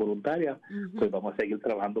agencias voluntarias, pues vamos a seguir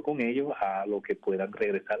trabajando con ellos a lo que puedan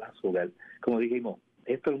regresar a su hogar. Como dijimos,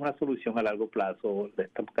 esto es una solución a largo plazo.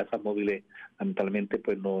 Estas casas móviles, lamentablemente,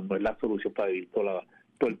 pues no es la solución para vivir todo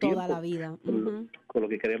el tiempo. Toda la vida. Con lo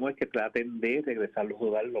que queremos es que traten de regresar a los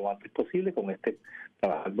hogares lo antes posible,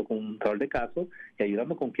 trabajando con un trabajador de caso y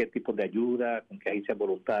ayudando con qué tipo de ayuda, con qué agencia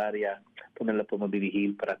voluntaria, donde la podemos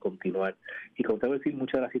dirigir para continuar. Y como te voy a decir,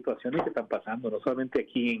 muchas de las situaciones que están pasando, no solamente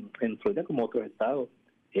aquí en Florida, como otros estados,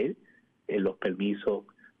 los permisos,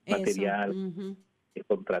 material,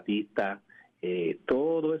 contratistas,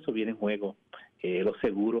 todo eso viene en juego. Los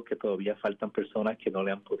seguros, que todavía faltan personas que no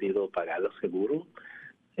le han podido pagar los seguros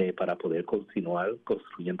para poder continuar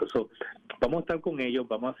construyendo. Eso, vamos a estar con ellos,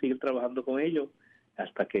 vamos a seguir trabajando con ellos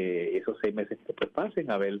hasta que esos 6 meses después pasen,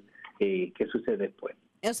 a ver qué sucede después.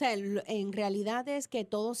 O sea, en realidad es que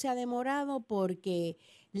todo se ha demorado porque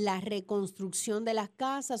la reconstrucción de las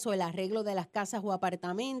casas o el arreglo de las casas o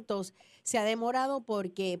apartamentos se ha demorado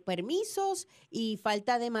porque permisos y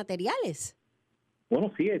falta de materiales.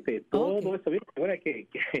 Bueno, sí, todo eso bien. Ahora que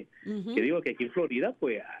digo que aquí en Florida,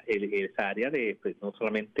 pues, esa área de, pues, no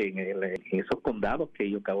solamente en esos condados que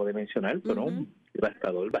yo acabo de mencionar, pero un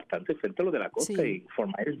devastador bastante frente a lo de la costa, y Fort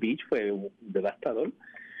Myers Beach fue un devastador.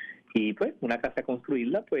 Y pues, una casa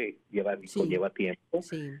construirla, pues, lleva tiempo.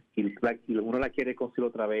 Y uno la quiere construir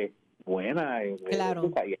otra vez buena.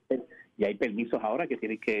 Claro. Y hay permisos ahora que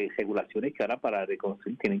tienen regulaciones que ahora para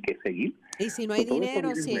reconstruir tienen que seguir. Y si no hay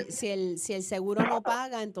dinero, si el seguro no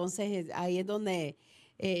paga, entonces ahí es donde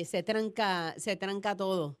se tranca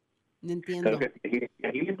todo. No entiendo. Claro que sí.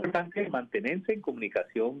 Aquí es importante mantenerse en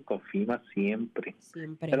comunicación con FEMA siempre.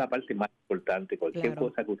 Esa es la parte más importante. Cualquier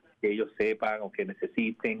cosa que ellos sepan o que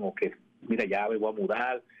necesiten o que, mira, ya me voy a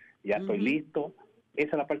mudar, ya estoy listo.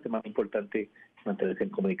 Esa es la parte más importante, mantenerse en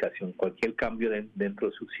comunicación. Cualquier cambio dentro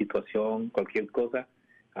de su situación, cualquier cosa,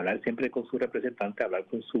 hablar siempre con su representante, hablar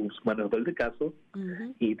con su manejador de caso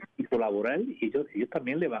y colaborar. Y ellos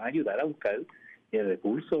también le van a ayudar a buscar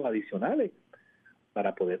recursos adicionales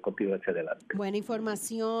para poder continuar hacia adelante. Buena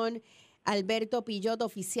información. Alberto Pillot,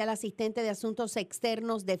 oficial asistente de Asuntos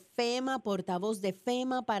Externos de FEMA, portavoz de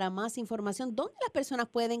FEMA. Para más información, ¿dónde las personas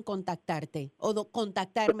pueden contactarte o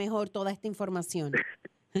contactar mejor toda esta información?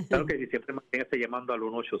 Claro que sí, siempre manténgase llamando al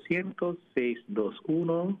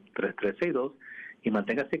 1-800-621-3362 y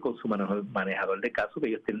manténgase con su manejador de casos, que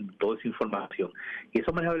ellos tienen toda esa información. Y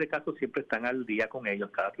esos manejadores de casos siempre están al día con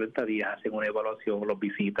ellos, cada 30 días hacen una evaluación, los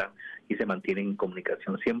visitan y se mantienen en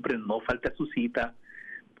comunicación. Siempre no falta su cita,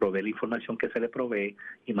 provee la información que se le provee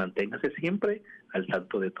y manténgase siempre al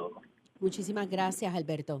tanto de todo. Muchísimas gracias,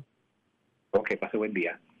 Alberto. Ok, pase buen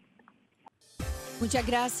día. Muchas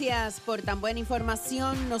gracias por tan buena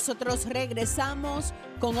información. Nosotros regresamos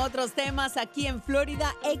con otros temas aquí en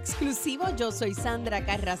Florida Exclusivo. Yo soy Sandra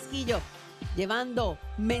Carrasquillo, llevando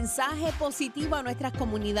mensaje positivo a nuestras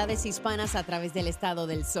comunidades hispanas a través del Estado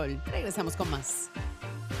del Sol. Regresamos con más.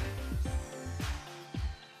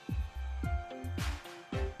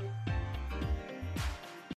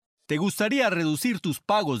 ¿Te gustaría reducir tus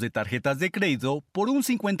pagos de tarjetas de crédito por un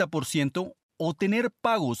 50% o tener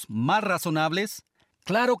pagos más razonables?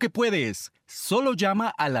 ¡Claro que puedes! Solo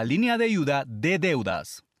llama a la línea de ayuda de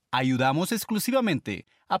deudas. Ayudamos exclusivamente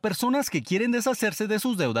a personas que quieren deshacerse de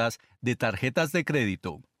sus deudas de tarjetas de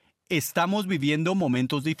crédito. Estamos viviendo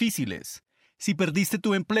momentos difíciles. Si perdiste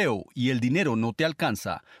tu empleo y el dinero no te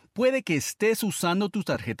alcanza, puede que estés usando tus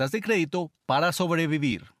tarjetas de crédito para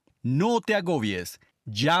sobrevivir. No te agobies.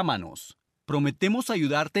 Llámanos. Prometemos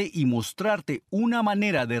ayudarte y mostrarte una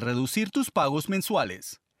manera de reducir tus pagos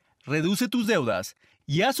mensuales. Reduce tus deudas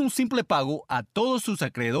y haz un simple pago a todos tus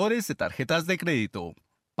acreedores de tarjetas de crédito.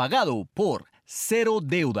 Pagado por cero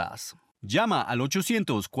deudas. Llama al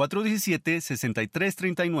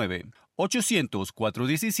 800-417-6339.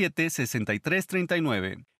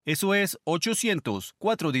 800-417-6339. Eso es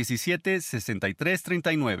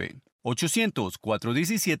 800-417-6339.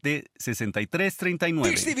 800-417-6339.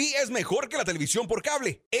 Dish TV es mejor que la televisión por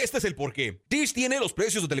cable. Este es el porqué. Dish tiene los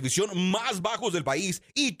precios de televisión más bajos del país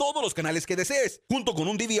y todos los canales que desees, junto con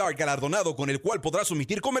un DVR galardonado con el cual podrás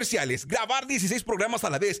omitir comerciales, grabar 16 programas a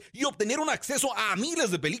la vez y obtener un acceso a miles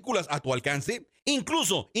de películas a tu alcance.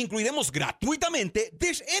 Incluso incluiremos gratuitamente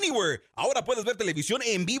Dish Anywhere. Ahora puedes ver televisión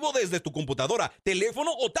en vivo desde tu computadora, teléfono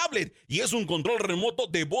o tablet y es un control remoto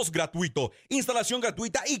de voz gratuito, instalación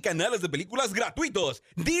gratuita y canal canales de películas gratuitos.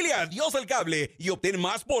 Dile adiós al cable y obtén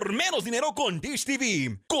más por menos dinero con Dish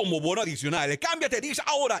TV. Como bono adicional, cámbiate a Dish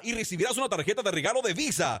ahora y recibirás una tarjeta de regalo de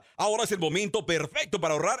Visa. Ahora es el momento perfecto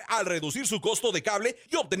para ahorrar al reducir su costo de cable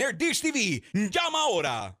y obtener Dish TV. Llama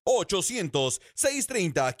ahora.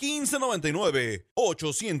 800-630-1599.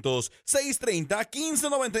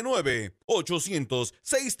 800-630-1599.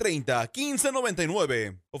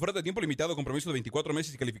 800-630-1599. Oferta de tiempo limitado, compromiso de 24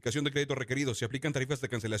 meses y calificación de crédito requerido. Se aplican tarifas de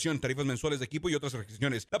cancelación, tarifas mensuales de equipo y otras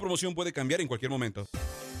restricciones. La promoción puede cambiar en cualquier momento.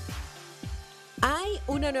 Hay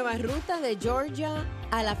una nueva ruta de Georgia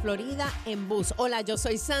a la Florida en bus. Hola, yo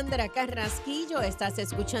soy Sandra Carrasquillo. Estás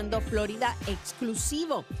escuchando Florida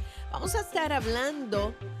Exclusivo. Vamos a estar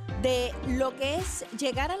hablando de lo que es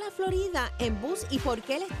llegar a la Florida en bus y por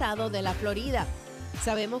qué el estado de la Florida.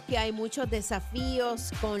 Sabemos que hay muchos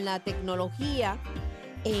desafíos con la tecnología,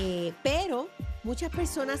 pero muchas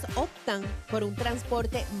personas optan por un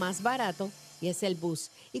transporte más barato y es el bus.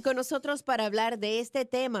 Y con nosotros para hablar de este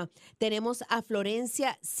tema tenemos a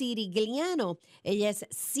Florencia Cirigliano. Ella es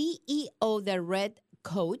CEO de Red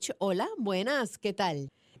Coach. Hola, buenas, ¿qué tal?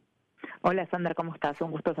 Hola Sandra, ¿cómo estás?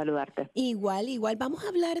 Un gusto saludarte. Igual. Vamos a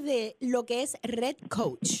hablar de lo que es Red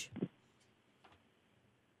Coach.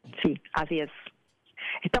 Sí, así es.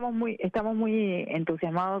 Estamos muy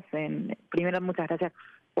entusiasmados. Primero, muchas gracias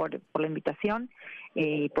por la invitación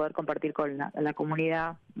y poder compartir con la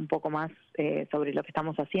comunidad un poco más sobre lo que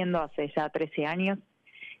estamos haciendo. Hace ya 13 años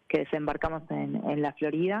que desembarcamos en la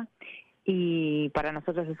Florida y para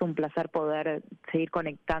nosotros es un placer poder seguir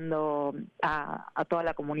conectando a toda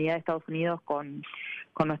la comunidad de Estados Unidos con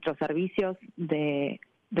nuestros servicios de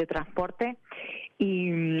transporte.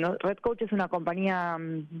 Y Red Coach es una compañía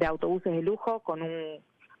de autobuses de lujo con un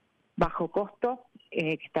bajo costo,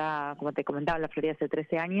 que está, como te comentaba, en la Florida hace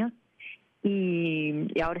 13 años. Y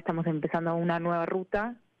ahora estamos empezando una nueva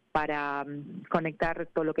ruta para conectar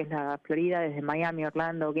todo lo que es la Florida, desde Miami,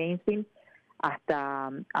 Orlando, Gainesville,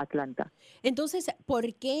 hasta Atlanta. Entonces,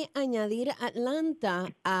 ¿por qué añadir Atlanta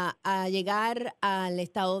a llegar al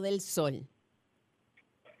estado del sol?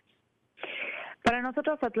 Para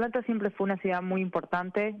nosotros Atlanta siempre fue una ciudad muy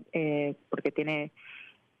importante porque tiene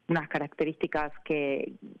unas características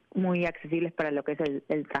muy accesibles para lo que es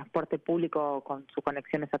el transporte público con sus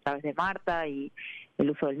conexiones a través de Marta y el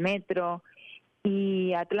uso del metro.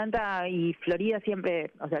 Y Atlanta y Florida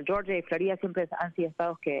siempre, o sea, Georgia y Florida siempre han sido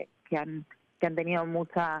estados que han tenido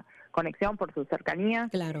mucha conexión por su cercanía,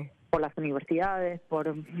 claro, por las universidades,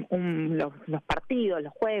 por los partidos,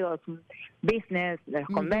 los juegos, business, las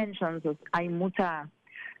conventions. Hay mucho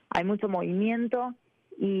movimiento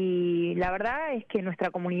y la verdad es que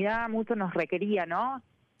nuestra comunidad mucho nos requería, ¿no?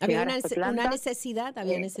 Había una necesidad,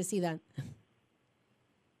 necesidad.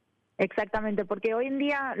 Exactamente, porque hoy en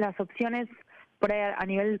día las opciones a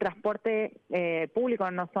nivel del transporte público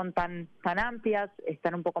no son tan amplias,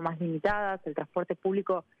 están un poco más limitadas. El transporte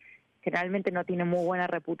público generalmente no tiene muy buena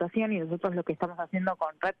reputación y nosotros lo que estamos haciendo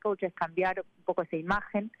con Red Coach es cambiar un poco esa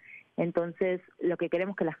imagen. Entonces, lo que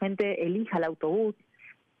queremos es que la gente elija el autobús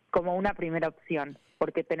como una primera opción,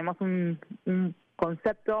 porque tenemos un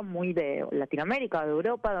concepto muy de Latinoamérica o de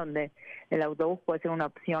Europa, donde el autobús puede ser una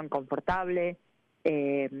opción confortable,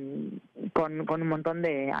 con un montón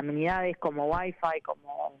de amenidades como Wi-Fi,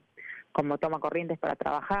 como toma corrientes para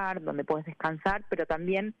trabajar, donde puedes descansar, pero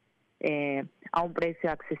también a un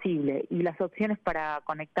precio accesible. Y las opciones para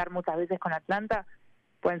conectar muchas veces con Atlanta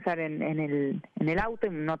pueden ser en el auto,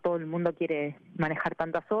 y no todo el mundo quiere manejar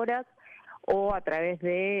tantas horas, o a través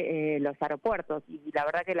de los aeropuertos. Y la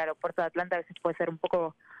verdad que el aeropuerto de Atlanta a veces puede ser un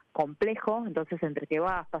poco complejo, entonces entre que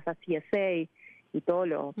pasas TSA y todo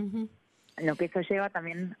lo que eso lleva,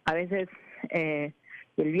 también a veces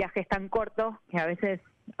el viaje es tan corto que a veces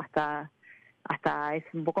hasta es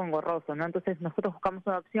un poco engorroso, ¿no? Entonces nosotros buscamos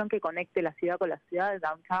una opción que conecte la ciudad con la ciudad,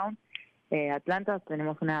 downtown Atlanta.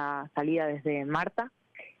 Tenemos una salida desde Marta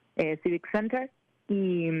Civic Center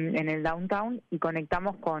y en el downtown, y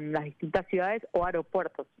conectamos con las distintas ciudades o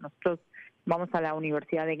aeropuertos. Nosotros vamos a la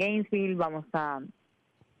Universidad de Gainesville, vamos a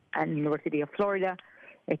la University of Florida,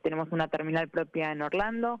 tenemos una terminal propia en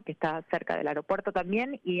Orlando, que está cerca del aeropuerto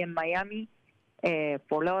también, y en Miami,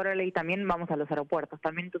 Fort Lauderdale, también vamos a los aeropuertos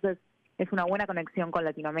también. Entonces es una buena conexión con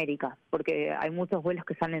Latinoamérica, porque hay muchos vuelos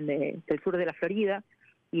que salen del sur de la Florida,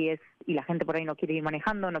 y la gente por ahí no quiere ir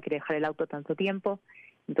manejando, no quiere dejar el auto tanto tiempo.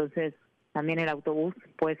 Entonces también el autobús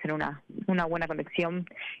puede ser una buena conexión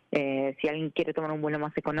si alguien quiere tomar un vuelo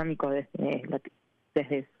más económico desde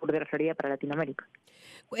desde el sur de la Florida para Latinoamérica.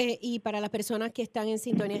 Y para las personas que están en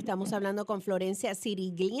sintonía, estamos hablando con Florencia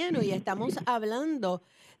Cirigliano y estamos hablando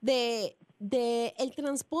de el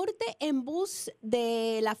transporte en bus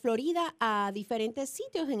de la Florida a diferentes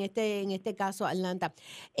sitios, en este caso Atlanta.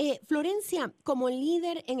 Florencia, como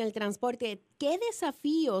líder en el transporte, ¿qué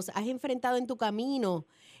desafíos has enfrentado en tu camino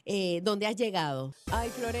donde has llegado? Ay,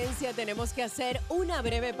 Florencia, tenemos que hacer una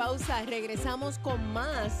breve pausa. Regresamos con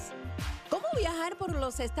más. ¿Cómo viajar por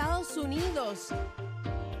los Estados Unidos?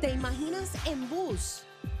 ¿Te imaginas en bus?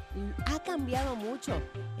 Ha cambiado mucho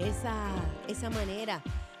esa manera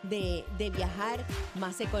de viajar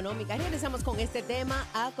más económica. Regresamos con este tema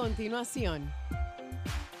a continuación.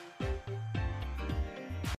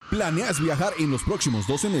 ¿Planeas viajar en los próximos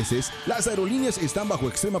 12 meses? Las aerolíneas están bajo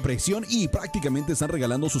extrema presión y prácticamente están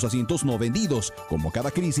regalando sus asientos no vendidos. Como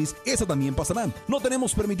cada crisis, esa también pasará. No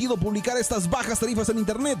tenemos permitido publicar estas bajas tarifas en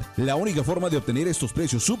internet. La única forma de obtener estos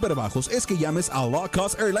precios súper bajos es que llames a Low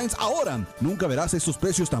Cost Airlines ahora. Nunca verás estos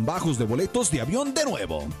precios tan bajos de boletos de avión de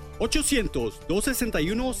nuevo.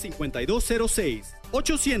 800-261-5206.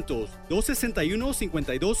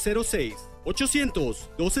 800-261-5206.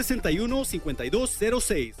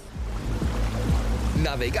 800-261-5206.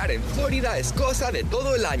 Navegar en Florida es cosa de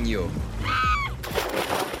todo el año.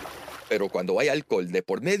 Pero cuando hay alcohol de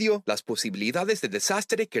por medio, las posibilidades de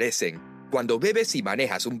desastre crecen. Cuando bebes y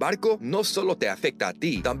manejas un barco, no solo te afecta a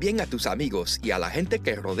ti, también a tus amigos y a la gente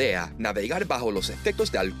que rodea. Navegar bajo los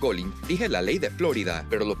efectos de alcohol infringe la ley de Florida,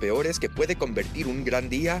 pero lo peor es que puede convertir un gran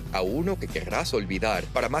día a uno que querrás olvidar.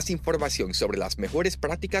 Para más información sobre las mejores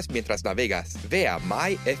prácticas mientras navegas, ve a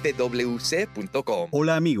myfwc.com.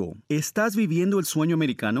 Hola amigo, ¿estás viviendo el sueño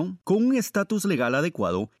americano? Con un estatus legal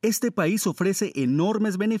adecuado, este país ofrece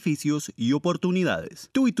enormes beneficios y oportunidades.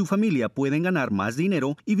 Tú y tu familia pueden ganar más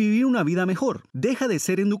dinero y vivir una vida mejor. Deja de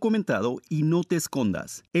ser indocumentado y no te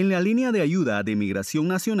escondas. En la línea de ayuda de Migración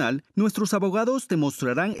Nacional, nuestros abogados te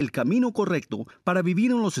mostrarán el camino correcto para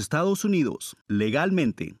vivir en los Estados Unidos.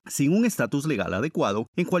 Legalmente, sin un estatus legal adecuado,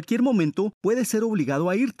 en cualquier momento puedes ser obligado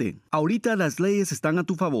a irte. Ahorita las leyes están a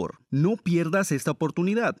tu favor. No pierdas esta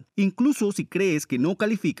oportunidad. Incluso si crees que no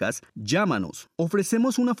calificas, llámanos.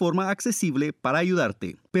 Ofrecemos una forma accesible para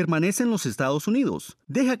ayudarte. Permanece en los Estados Unidos.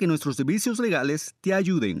 Deja que nuestros servicios legales te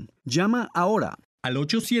ayuden. Llama ahora al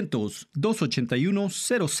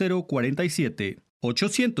 800-281-0047.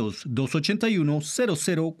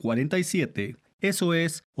 800-281-0047. Eso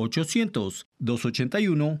es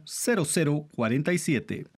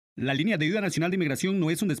 800-281-0047. La línea de ayuda nacional de inmigración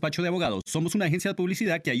no es un despacho de abogados. Somos una agencia de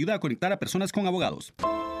publicidad que ayuda a conectar a personas con abogados.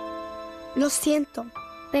 Lo siento.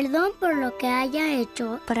 Perdón por lo que haya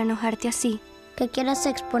hecho para enojarte así. Que quieras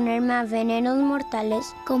exponerme a venenos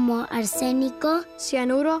mortales como arsénico,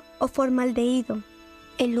 cianuro o formaldehído.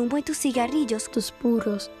 El humo de tus cigarrillos, tus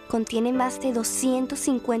puros, contiene más de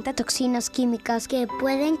 250 toxinas químicas que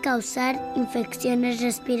pueden causar infecciones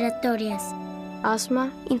respiratorias,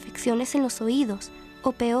 asma, infecciones en los oídos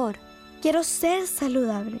o peor. Quiero ser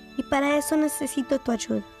saludable y para eso necesito tu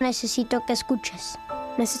ayuda. Necesito que escuches.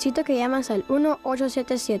 Necesito que llames al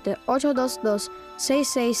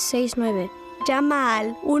 1-877-822-6669. Llama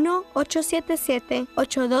al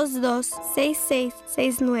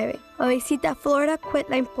 1-877-822-6669 o visita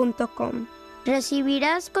floridaquitline.com.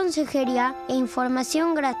 Recibirás consejería e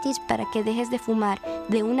información gratis para que dejes de fumar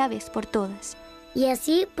de una vez por todas. Y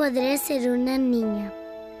así podré ser una niña.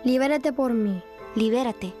 Libérate por mí.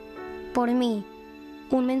 Libérate. Por mí.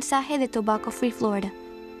 Un mensaje de Tobacco Free Florida.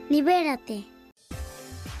 Libérate.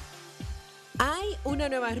 Hay una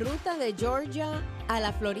nueva ruta de Georgia a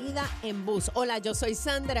la Florida en bus. Hola, yo soy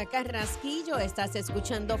Sandra Carrasquillo. Estás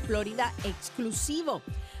escuchando Florida Exclusivo.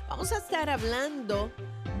 Vamos a estar hablando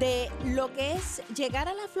de lo que es llegar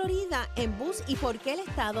a la Florida en bus y por qué el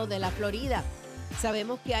estado de la Florida.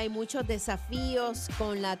 Sabemos que hay muchos desafíos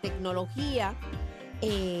con la tecnología,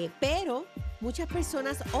 pero muchas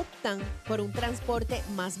personas optan por un transporte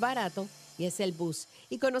más barato y es el bus.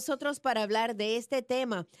 Y con nosotros para hablar de este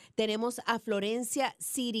tema tenemos a Florencia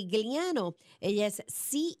Cirigliano. Ella es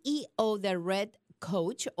CEO de Red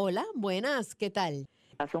Coach. Hola, buenas, ¿qué tal?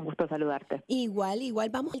 Es un gusto saludarte. Igual.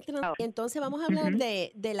 Entonces vamos a hablar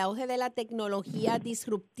del auge de la tecnología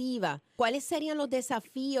disruptiva. ¿Cuáles serían los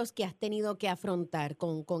desafíos que has tenido que afrontar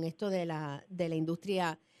con esto de la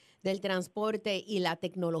industria del transporte y la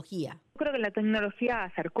tecnología? Creo que la tecnología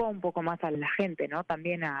acercó un poco más a la gente, ¿no?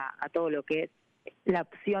 También a todo lo que es la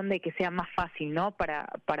opción de que sea más fácil, ¿no? Para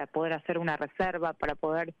poder hacer una reserva, para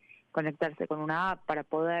poder conectarse con una app, para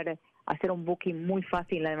poder hacer un booking muy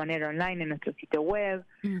fácil de manera online en nuestro sitio web.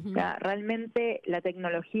 O sea, realmente la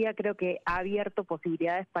tecnología creo que ha abierto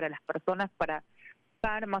posibilidades para las personas para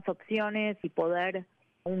más opciones y poder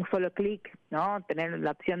un solo clic, ¿no? Tener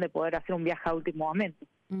la opción de poder hacer un viaje a último momento,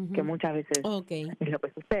 que muchas veces es lo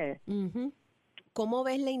que sucede. ¿Cómo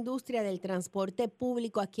ves la industria del transporte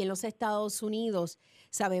público aquí en los Estados Unidos?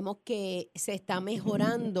 Sabemos que se está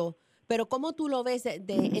mejorando, pero ¿cómo tú lo ves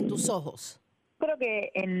en tus ojos? Creo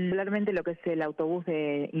que particularmente lo que es el autobús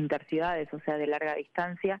de interciudades, o sea, de larga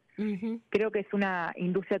distancia, creo que es una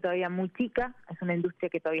industria todavía muy chica, es una industria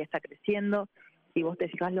que todavía está creciendo. Si vos te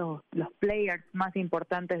fijas, los players más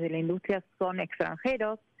importantes de la industria son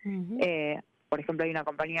extranjeros. Por ejemplo, hay una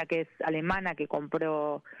compañía que es alemana que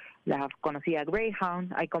compró la conocida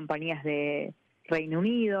Greyhound, hay compañías de Reino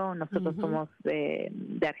Unido, nosotros somos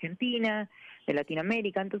de Argentina, de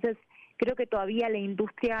Latinoamérica, entonces creo que todavía la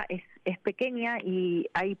industria es pequeña y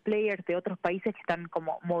hay players de otros países que están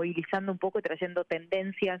como movilizando un poco y trayendo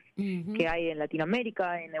tendencias que hay en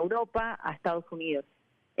Latinoamérica, en Europa, a Estados Unidos.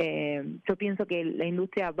 Yo pienso que la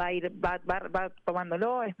industria va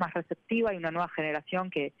tomándolo, es más receptiva, hay una nueva generación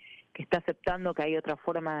que está aceptando que hay otra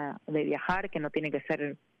forma de viajar, que no tiene que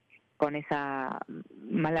ser con esa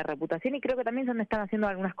mala reputación, y creo que también se están haciendo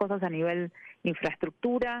algunas cosas a nivel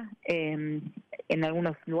infraestructura. En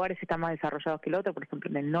algunos lugares están más desarrollados que el otro, por ejemplo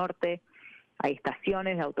en el norte hay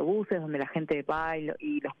estaciones de autobuses donde la gente va y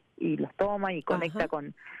los toma y conecta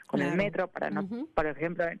con el metro. Por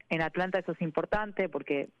ejemplo, en Atlanta eso es importante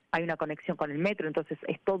porque hay una conexión con el metro, entonces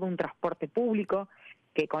es todo un transporte público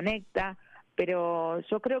que conecta. Pero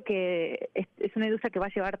yo creo que es una industria que va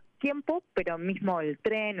a llevar tiempo, pero mismo el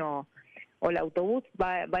tren o el autobús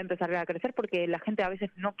va a empezar a crecer porque la gente a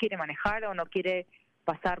veces no quiere manejar o no quiere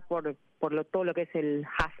pasar por todo lo que es el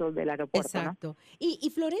hassle del aeropuerto. Exacto. ¿No? Y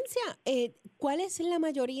Florencia, ¿cuál es la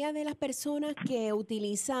mayoría de las personas que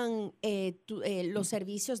utilizan los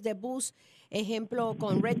servicios de bus, ejemplo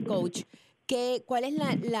con Red Coach? ¿Cuál es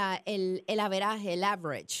el averaje, el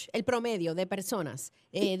average, el promedio de personas,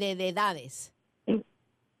 de edades?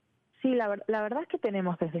 Sí, la verdad es que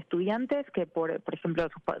tenemos desde estudiantes que, por ejemplo,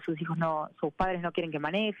 sus padres no quieren que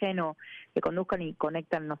manejen o que conduzcan y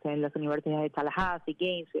conectan, no sé, en las universidades de Tallahassee,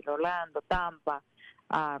 Gainesville, Orlando, Tampa,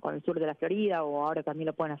 con el sur de la Florida, o ahora también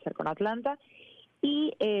lo pueden hacer con Atlanta.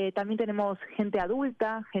 Y también tenemos gente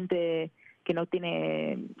adulta, gente que no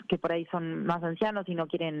tiene, que por ahí son más ancianos y no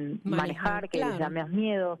quieren manejar, que les da más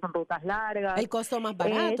miedo, son rutas largas. El costo más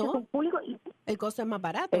barato. El costo es más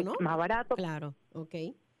barato, ¿no? Más barato. Claro, ok.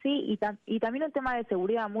 Sí, y también el tema de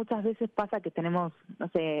seguridad. Muchas veces pasa que tenemos, no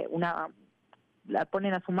sé, la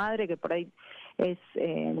ponen a su madre, que por ahí es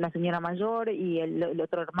una señora mayor, y el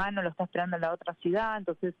otro hermano lo está esperando en la otra ciudad,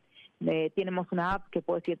 entonces tenemos una app que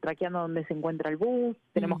puede ir traqueando dónde se encuentra el bus,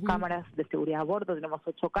 tenemos cámaras de seguridad a bordo, tenemos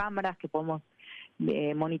 8 cámaras que podemos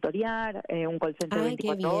monitorear, un call center de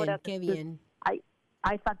 24 horas. ¡Qué bien!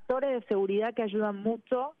 Hay factores de seguridad que ayudan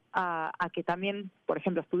mucho a que también, por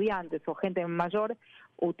ejemplo, estudiantes o gente mayor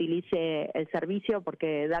utilice el servicio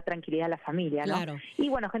porque da tranquilidad a la familia, ¿no? Claro. Y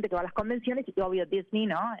bueno, gente que va a las convenciones y que obvio Disney,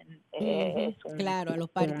 ¿no? Claro, a los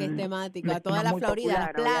parques temáticos, a toda la Florida,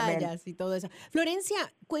 las playas, obviamente, y todo eso. Florencia,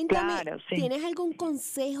 cuéntame, ¿tienes algún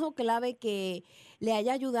consejo clave que le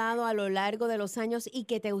haya ayudado a lo largo de los años y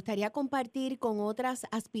que te gustaría compartir con otras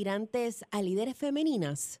aspirantes a líderes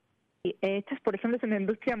femeninas? Esta, por ejemplo, es una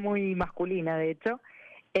industria muy masculina, de hecho.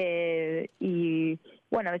 Y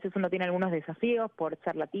bueno, a veces uno tiene algunos desafíos por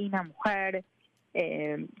ser latina, mujer,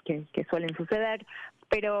 que suelen suceder,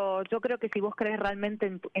 pero yo creo que si vos crees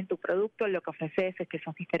realmente en tu producto, lo que ofreces es que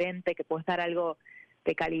sos diferente, que puedes dar algo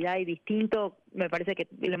de calidad y distinto. Me parece que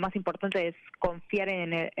lo más importante es confiar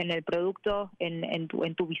en el producto,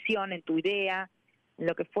 en tu visión, en tu idea, en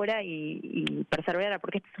lo que fuera, y perseverar,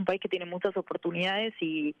 porque este es un país que tiene muchas oportunidades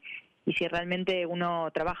y si realmente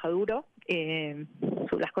uno trabaja duro,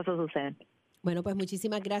 las cosas suceden. Bueno, pues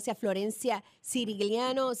muchísimas gracias, Florencia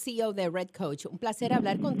Cirigliano, CEO de Red Coach. Un placer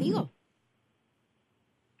hablar contigo.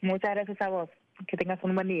 Muchas gracias a vos. Que tengas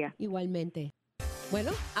un buen día. Igualmente.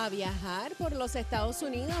 Bueno, a viajar por los Estados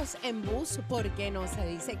Unidos en bus, porque no se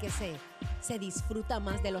dice que se disfruta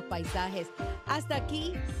más de los paisajes. Hasta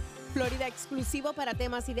aquí, Florida Exclusivo. Para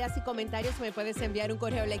temas, ideas y comentarios me puedes enviar un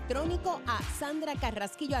correo electrónico a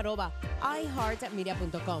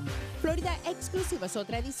sandracarrasquillo@iheartmedia.com. Florida Exclusivo es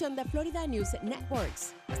otra edición de Florida News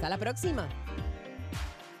Networks. Hasta la próxima.